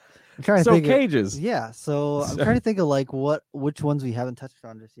 I'm trying to think cages. So I'm trying to think of like which ones we haven't touched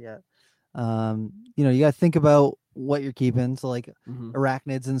on just yet. You got to think about what you're keeping. So like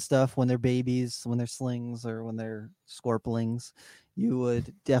arachnids and stuff, when they're babies, when they're slings, or when they're scorpions, you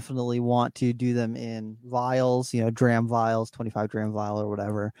would definitely want to do them in vials, dram vials, 25 dram vial or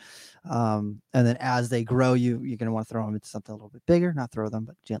whatever. And then as they grow, you're going to want to throw them into something a little bit bigger, not throw them,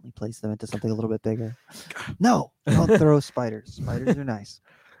 but gently place them into something a little bit bigger. No, don't throw spiders. Spiders are nice.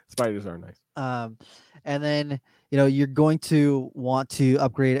 Spiders are nice. And then, you're going to want to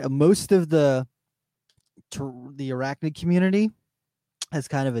upgrade most of the arachnid community has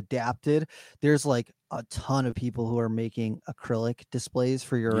kind of adapted. There's like a ton of people who are making acrylic displays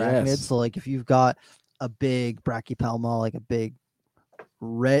for your arachnids. So like if you've got a big brachypelma, like a big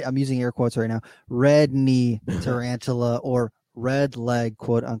red, I'm using air quotes right now, red knee tarantula or red leg,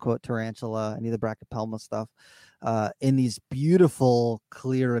 quote unquote, tarantula, any of the brachypelma stuff, in these beautiful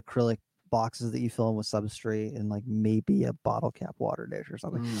clear acrylic boxes that you fill in with substrate and like maybe a bottle cap water dish or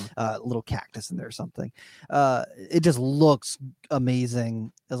something, a little cactus in there or something. It just looks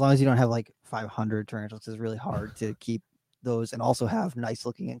amazing as long as you don't have like 500 tarantulas. It's really hard to keep those and also have nice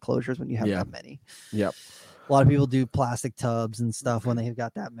looking enclosures when you have that many. Yep. A lot of people do plastic tubs and stuff when they've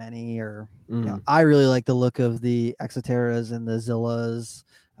got that many. Or I really like the look of the Exoteras and the Zillas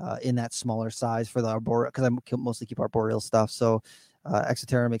in that smaller size for the arboreal, because I mostly keep arboreal stuff. So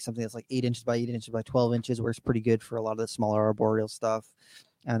Exotera makes something that's like 8 inches by 8 inches by 12 inches, works pretty good for a lot of the smaller arboreal stuff.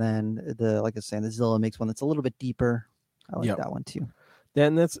 And then like I was saying, the Zilla makes one that's a little bit deeper. I like that one too.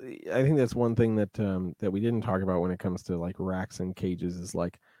 Then I think that's one thing that that we didn't talk about when it comes to like racks and cages is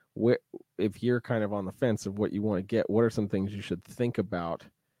like, if you're kind of on the fence of what you want to get, what are some things you should think about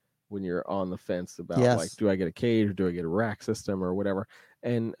when you're on the fence about like, do I get a cage or do I get a rack system or whatever?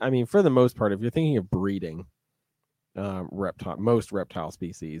 And I mean, for the most part, if you're thinking of breeding most reptile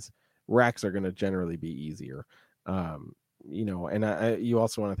species, racks are going to generally be easier. And you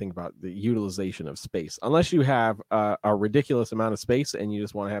also want to think about the utilization of space. Unless you have a ridiculous amount of space and you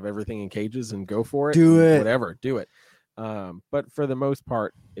just want to have everything in cages and go for it, do it. But for the most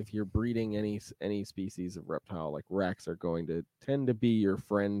part, if you're breeding any species of reptile, like racks are going to tend to be your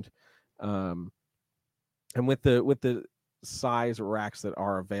friend. And with the size racks that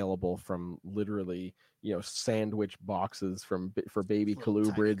are available from literally, sandwich boxes for baby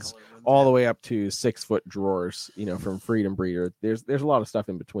colubrids all the way up to 6-foot drawers, from Freedom Breeder, there's a lot of stuff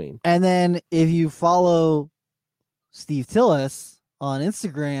in between. And then if you follow Steve Tillis on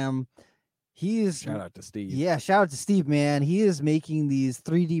Instagram, shout out to Steve. Yeah, shout out to Steve, man. He is making these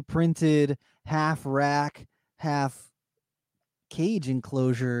 3D printed half rack, half cage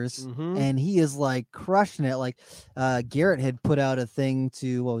enclosures, and he is like crushing it. Like Garrett had put out a thing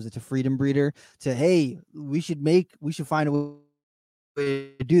to Freedom Breeder to, hey, we should find a way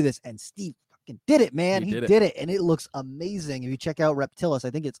to do this, and Steve fucking did it, man. He did it, and it looks amazing. If you check out Reptilis, I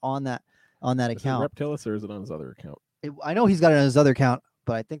think it's on that account. Reptilis, or is it on his other account? I know he's got it on his other account,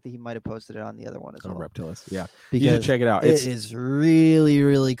 but I think that he might have posted it on the other one as well. Reptilis, yeah. Because you should check it out. It is really,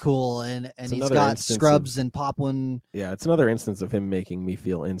 really cool, and he's got scrubs and poplin. Yeah, it's another instance of him making me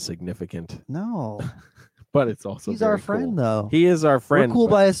feel insignificant. No, but it's also he's our friend, though. He is our friend. We're cool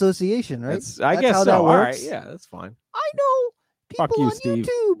by association, right? I guess how so. that works. All right, yeah, that's fine. I know people Fuck you, on Steve.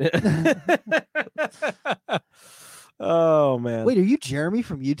 YouTube. Oh man. Wait, are you Jeremy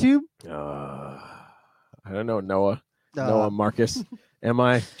from YouTube? I don't know, Noah. Uh, Noah Marcus. Am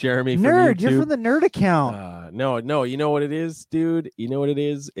I Jeremy from Nerd, YouTube? you're from the nerd account. No. You know what it is, dude? You know what it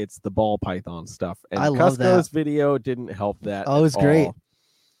is? It's the ball python stuff. And I love Cusco's that. video didn't help that. Oh, it was great.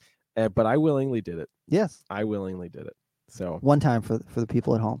 But I willingly did it. Yes. I willingly did it. So One time for the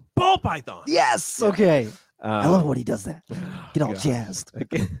people at home. ball python. Yes. Yeah. Okay. I love Um, when he does that. Get all God. jazzed.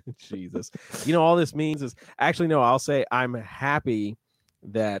 Jesus. You know, all this means is actually, no, I'll say I'm happy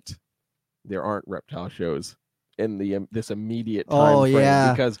that there aren't reptile shows in this immediate time Oh, frame,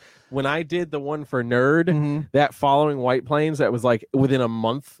 yeah. because when I did the one for Nerd, Mhm. that following White Plains, that was like within a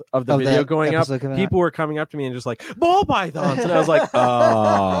month of the Of video that going up, episode coming out. people were coming up to me and just like, ball pythons, and I was like,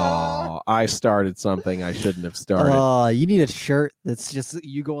 oh, I started something I shouldn't have started. Oh, you need a shirt that's just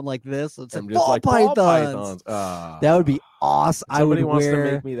you going like this. It's I'm like just ball like pythons. ball pythons. That would be awesome. I would Somebody wants to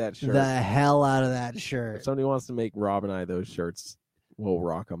wear make me that shirt. the hell out of that If shirt somebody wants to make Rob and I those shirts, we'll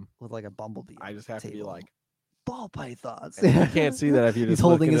rock them. with like a bumblebee. I just have to be table. like, ball pythons. and you can't see that if you're He's just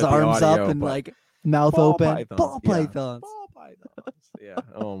holding looking his at the arms audio, up and but like mouth ball open. pythons, Ball yeah. pythons. Ball pythons. Yeah.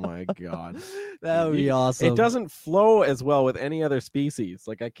 Oh my god. That would be awesome. It doesn't flow as well with any other species.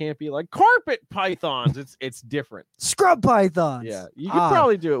 Like I can't be like carpet pythons. It's different. Scrub pythons. Yeah. You could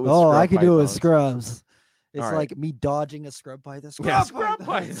probably do it with Oh, scrub I could do it with pythons. scrubs. It's All right. like me dodging a scrub python. Yeah, scrub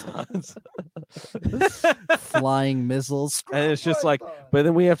pythons. Flying missiles. And it's Scrub just like, python. but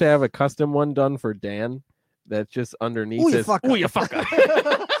then we have to have a custom one done for Dan that's just underneath Ooh, you this. fucker. Ooh, you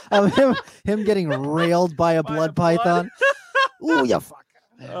fucker. him getting railed by a blood python. Ooh, you fucker.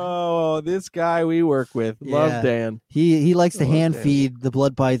 Oh, this guy we work with. Yeah. Love Dan. He likes to Love hand Dan. feed the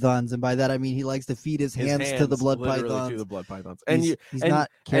blood pythons, and by that I mean he likes to feed his hands to the blood literally pythons. to the blood pythons. And he's and-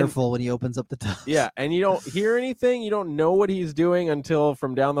 not careful when he opens up the tubs. yeah, and you don't hear anything. You don't know what he's doing until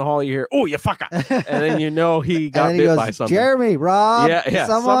from down the hall you hear, "Oh, you fucker," and then you know he and got then he bit goes, by something. Jeremy, Rob, yeah.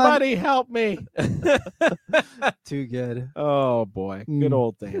 someone. Somebody help me. Too good. Oh boy, good Mm.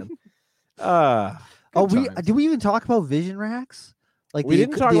 old Dan. Oh, good times. did we even talk about vision racks? Like We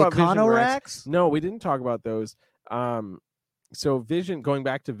didn't talk the about vision Econo racks. racks? No, we didn't talk about those. So Vision, going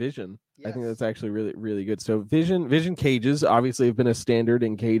back to Vision, I think that's actually really, really good. So Vision cages obviously have been a standard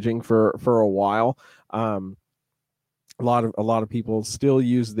in caging for a while. A lot of people still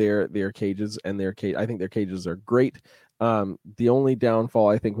use their cages, and I think their cages are great. The only downfall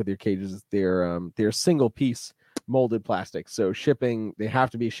I think with your cages is they're single piece molded plastic. So shipping, they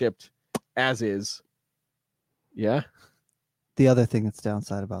have to be shipped as is. Yeah. The other thing that's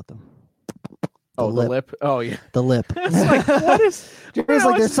downside about them. The lip. Oh yeah. The lip. It's like, what is? Jeremy's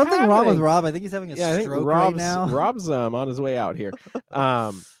like, there's something wrong with happening? Rob. I think he's having a Yeah, I think stroke right now. Rob's on his way out here.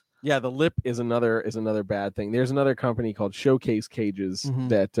 Yeah, the lip is another bad thing. There's another company called Showcase Cages Mhm.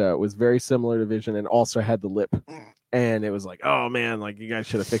 that was very similar to Vision and also had the lip. And it was like, oh man, like you guys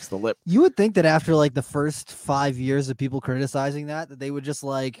should have fixed the lip. You would think that after like the first 5 years of people criticizing that they would just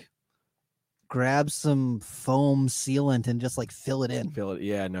like grab some foam sealant and just like fill it in. Feel it?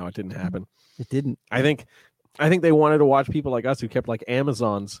 Yeah, no, it didn't happen. It didn't. I think they wanted to watch people like us who kept like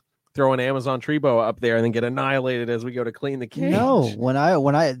Amazons throw an Amazon Trebo up there and then get annihilated as we go to clean the cage. No, when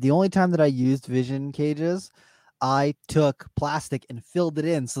I the only time that I used Vision cages, I took plastic and filled it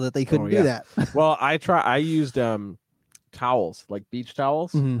in so that they couldn't yeah. do that. Well, I used towels, like beach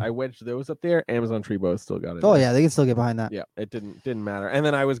towels. Mhm. I wedged those up there. Amazon Trebo still got it. Oh in. yeah, they can still get behind that. Yeah, it didn't matter. And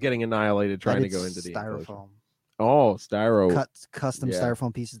then I was getting annihilated trying to go into the enclosure. styrofoam. Oh, styro. Custom Yeah.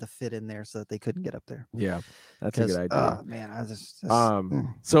 styrofoam pieces to fit in there so that they couldn't get up there. Yeah, that's a good idea. Oh man, I just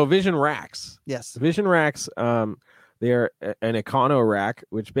So Vision racks. yes, Vision racks. They're an Econo rack,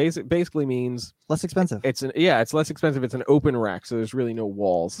 which basically means less expensive. it's less expensive. It's an open rack, so there's really no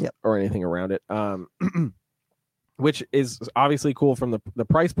walls Yep. or anything around it. Which is obviously cool from the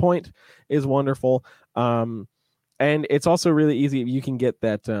price point is wonderful. And it's also really easy. You can get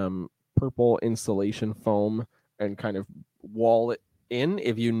that purple insulation foam and kind of wall it in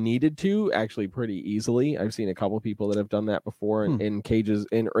if you needed to, actually pretty easily. I've seen a couple of people that have done that before in cages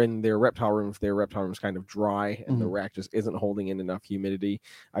in their reptile room. If their reptile room is kind of dry and the rack just isn't holding in enough humidity,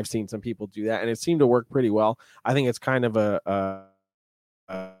 I've seen some people do that and it seemed to work pretty well. I think it's kind of a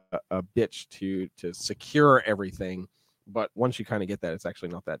bitch to secure everything, but once you kind of get that, it's actually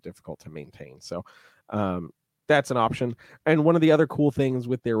not that difficult to maintain. So that's an option. And one of the other cool things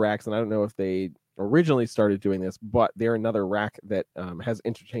with their racks, and I don't know if they originally started doing this, but they're another rack that has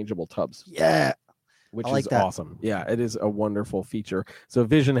interchangeable tubs. Yeah, Which I like is that. awesome. Yeah, it is a wonderful feature. So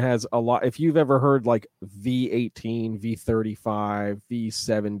Vision has a lot. If you've ever heard like V18, V35,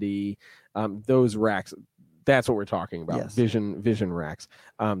 V70, those racks, that's what we're talking about. Yes. Vision racks,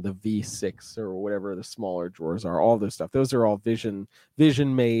 the V6 or whatever the smaller drawers are, all this stuff. Those are all Vision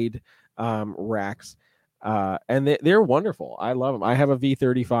made racks. And they're wonderful. I love them. I have a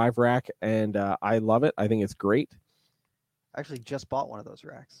V35 rack and I love it. I think it's great. I actually just bought one of those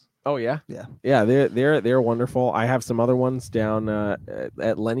racks. Oh yeah, Yeah. They're wonderful. I have some other ones down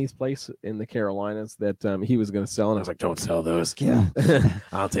at Lenny's place in the Carolinas that he was going to sell, and I was like, "Don't sell those. Yeah.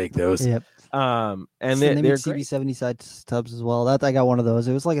 I'll take those." Yep. And they they're make great. CB70 size tubs as well. That I got one of those.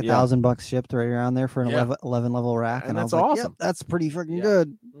 It was like $1,000 shipped right around there for an 11 level rack, And I that's was like, awesome. Yep, that's pretty freaking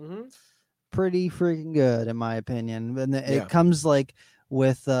good. Mm-hmm. Pretty freaking good in my opinion. And Yeah. it comes like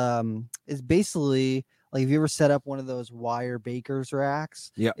with it's basically like if you ever set up one of those wire baker's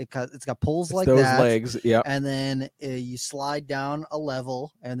racks, Yep. it's got pulls like those that. legs. Yep. And then you slide down a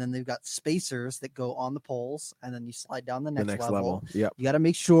level, and then they've got spacers that go on the poles, and then you slide down the next level. Yep. You got to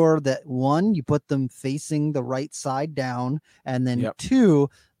make sure that one, you put them facing the right side down, and then Yep. two,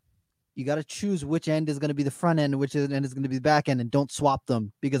 you got to choose which end is going to be the front end, which end is going to be the back end, and don't swap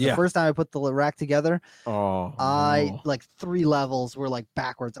them. Because the first time I put the rack together, like 3 levels were like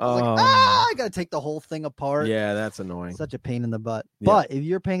backwards. I was like, I got to take the whole thing apart. Yeah, that's annoying. Such a pain in the butt. Yeah. But if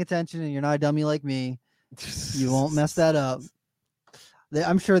you're paying attention and you're not a dummy like me, you won't mess that up.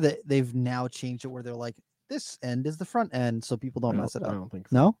 I'm sure that they've now changed it where they're like, this end is the front end, so people don't mess it up. I don't think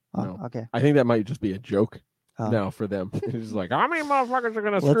so. No? Oh, No. okay. I think that might just be a joke. Oh. No, for them. It's just like, how many motherfuckers are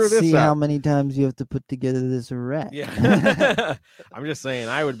going to screw Let's this see up? how many times you have to put together this rack. Yeah. I'm just saying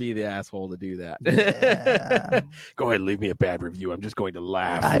I would be the asshole to do that. Yeah. Go ahead and leave me a bad review. I'm just going to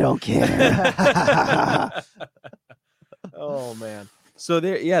laugh. I don't care. Oh man. So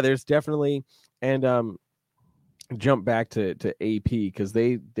there's definitely, and jump back to AP because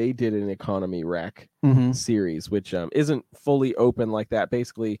they did an economy rack Mhm. series, which isn't fully open like that.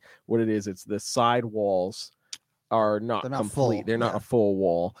 Basically what it is, it's the side walls are not They're not complete. full, They're not yeah. a full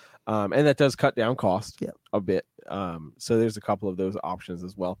wall. And that does cut down cost Yep. a bit. So there's a couple of those options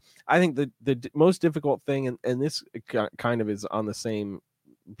as well. I think the most difficult thing, and this kind of is on the same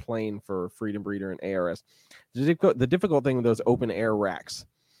plane for Freedom Breeder and ARS, the difficult thing with those open air racks,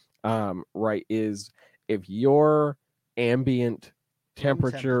 right, is if your ambient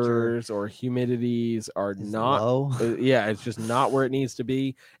temperatures or humidities are Is not low. it's just not where it needs to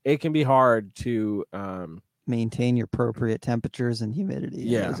be. It can be hard to Maintain your appropriate temperatures and humidity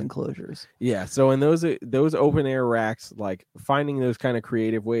Yeah. in those enclosures. yeah, so in those open air racks, like finding those kind of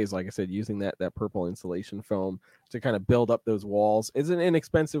creative ways, like I said, using that purple insulation foam to kind of build up those walls is an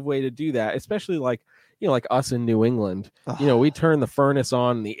inexpensive way to do that, especially like us in New England. We turn the furnace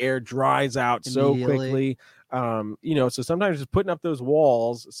on and the air dries out so Immediately. quickly. So sometimes just putting up those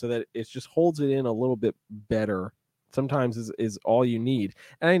walls so that it just holds it in a little bit better sometimes is all you need.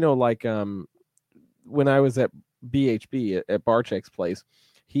 And I know, like, when I was at BHB at Barczyk's place,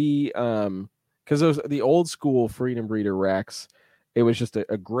 he because those the old school Freedom Breeder racks, it was just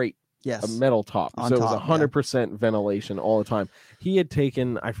a great Yes. a metal top, On so it was top, yeah. 100% ventilation all the time. He had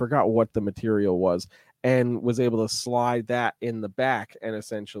taken, I forgot what the material was, and was able to slide that in the back, and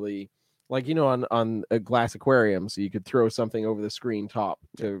essentially, like, on a glass aquarium, so you could throw something over the screen top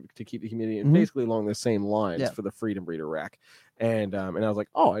to keep the humidity, and Mhm. basically along the same lines Yeah. for the Freedom Breeder rack. And I was like,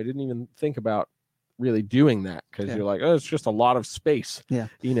 oh, I didn't even think about really doing that, because Yeah. you're like, oh, it's just a lot of space. Yeah.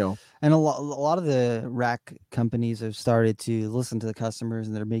 And a lot of the rack companies have started to listen to the customers,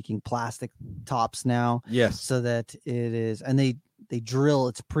 and they're making plastic tops now, yes, so that it is, and they drill,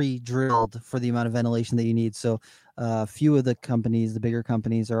 it's pre-drilled for the amount of ventilation that you need. So a few of the companies, the bigger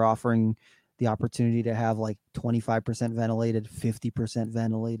companies, are offering the opportunity to have like 25% ventilated, 50%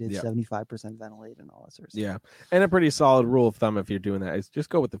 ventilated, Yeah. 75% ventilated, and all that sort of stuff. yeah. And a pretty solid rule of thumb if you're doing that is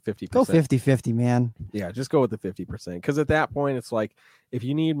just go with the 50%. Go 50-50, man. Yeah, just go with the 50%, because at that point it's like, if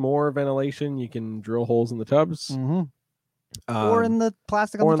you need more ventilation, you can drill holes in the tubs, Mhm. Or in the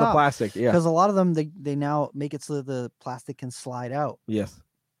plastic on or the in the top. plastic. Yeah. Because a lot of them, they now make it so that the plastic can slide out. Yes.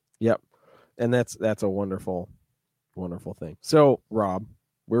 Yep. And that's a wonderful, wonderful thing. So, Rob,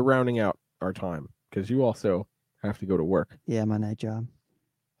 we're rounding out our time because you also have to go to work. Yeah, my night job.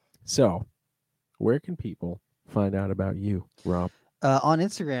 So, where can people find out about you, Rob? On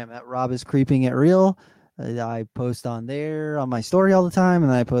Instagram at Rob is creeping it real. I post on there on my story all the time,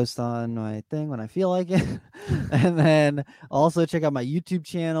 and then I post on my thing when I feel like it. And then also check out my YouTube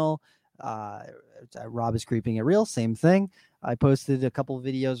channel. Rob is creeping it real. Same thing. I posted a couple of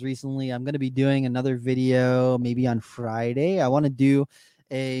videos recently. I'm going to be doing another video maybe on Friday. I want to do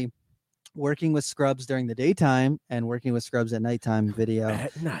a working with scrubs during the daytime and working with scrubs at nighttime video.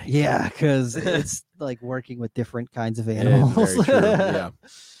 At night. Yeah, because it's like working with different kinds of It is animals. very true. Yeah.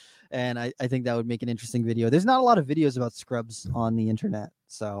 And I think that would make an interesting video. There's not a lot of videos about scrubs on the internet,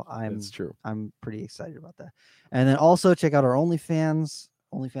 so That's true. I'm pretty excited about that. And then also check out our OnlyFans,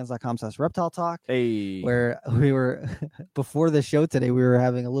 onlyfans.com/reptile talk. Hey, Where we were before the show today, we were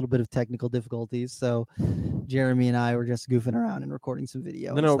having a little bit of technical difficulties. So Jeremy and I were just goofing around and recording some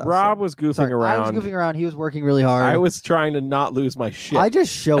video. no, Rob was goofing around. I was goofing around. He was working really hard. I was trying to not lose my shit. I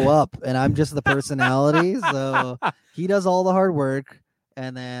just show up and I'm just the personality. So he does all the hard work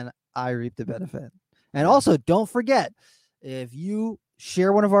and then I reap the benefit. And also don't forget, if you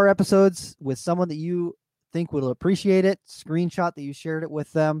share one of our episodes with someone that you think will appreciate it, screenshot that you shared it with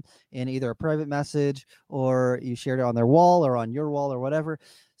them in either a private message or you shared it on their wall or on your wall or whatever.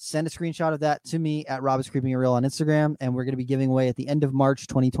 Send a screenshot of that to me at Rob is Creeping It Real on Instagram. And we're going to be giving away at the end of March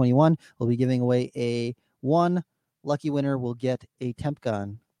 2021. We'll be giving away one lucky winner will get a temp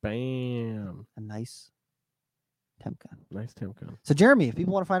gun. Bam. A nice temp gun. Nice temp gun. So Jeremy, if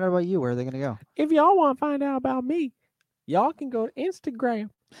people want to find out about you, where are they going to go? If y'all want to find out about me, y'all can go to Instagram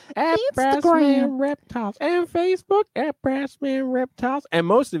at Instagram. Brassman Reptiles and Facebook at Brassman Reptiles. And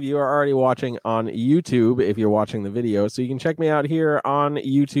most of you are already watching on YouTube if you're watching the video. So you can check me out here on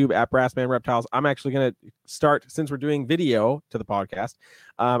YouTube at Brassman Reptiles. I'm actually going to start, since we're doing video to the podcast,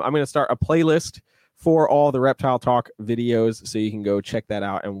 I'm going to start a playlist for all the Reptile Talk videos. So you can go check that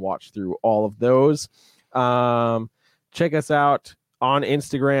out and watch through all of those. Check us out on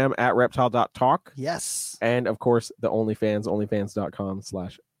Instagram at reptile.talk. Yes. And of course, the OnlyFans,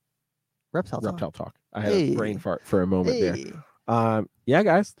 onlyfans.com/reptile talk. I had a brain fart for a moment there. Yeah,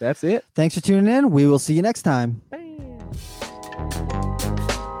 guys, that's it. Thanks for tuning in. We will see you next time.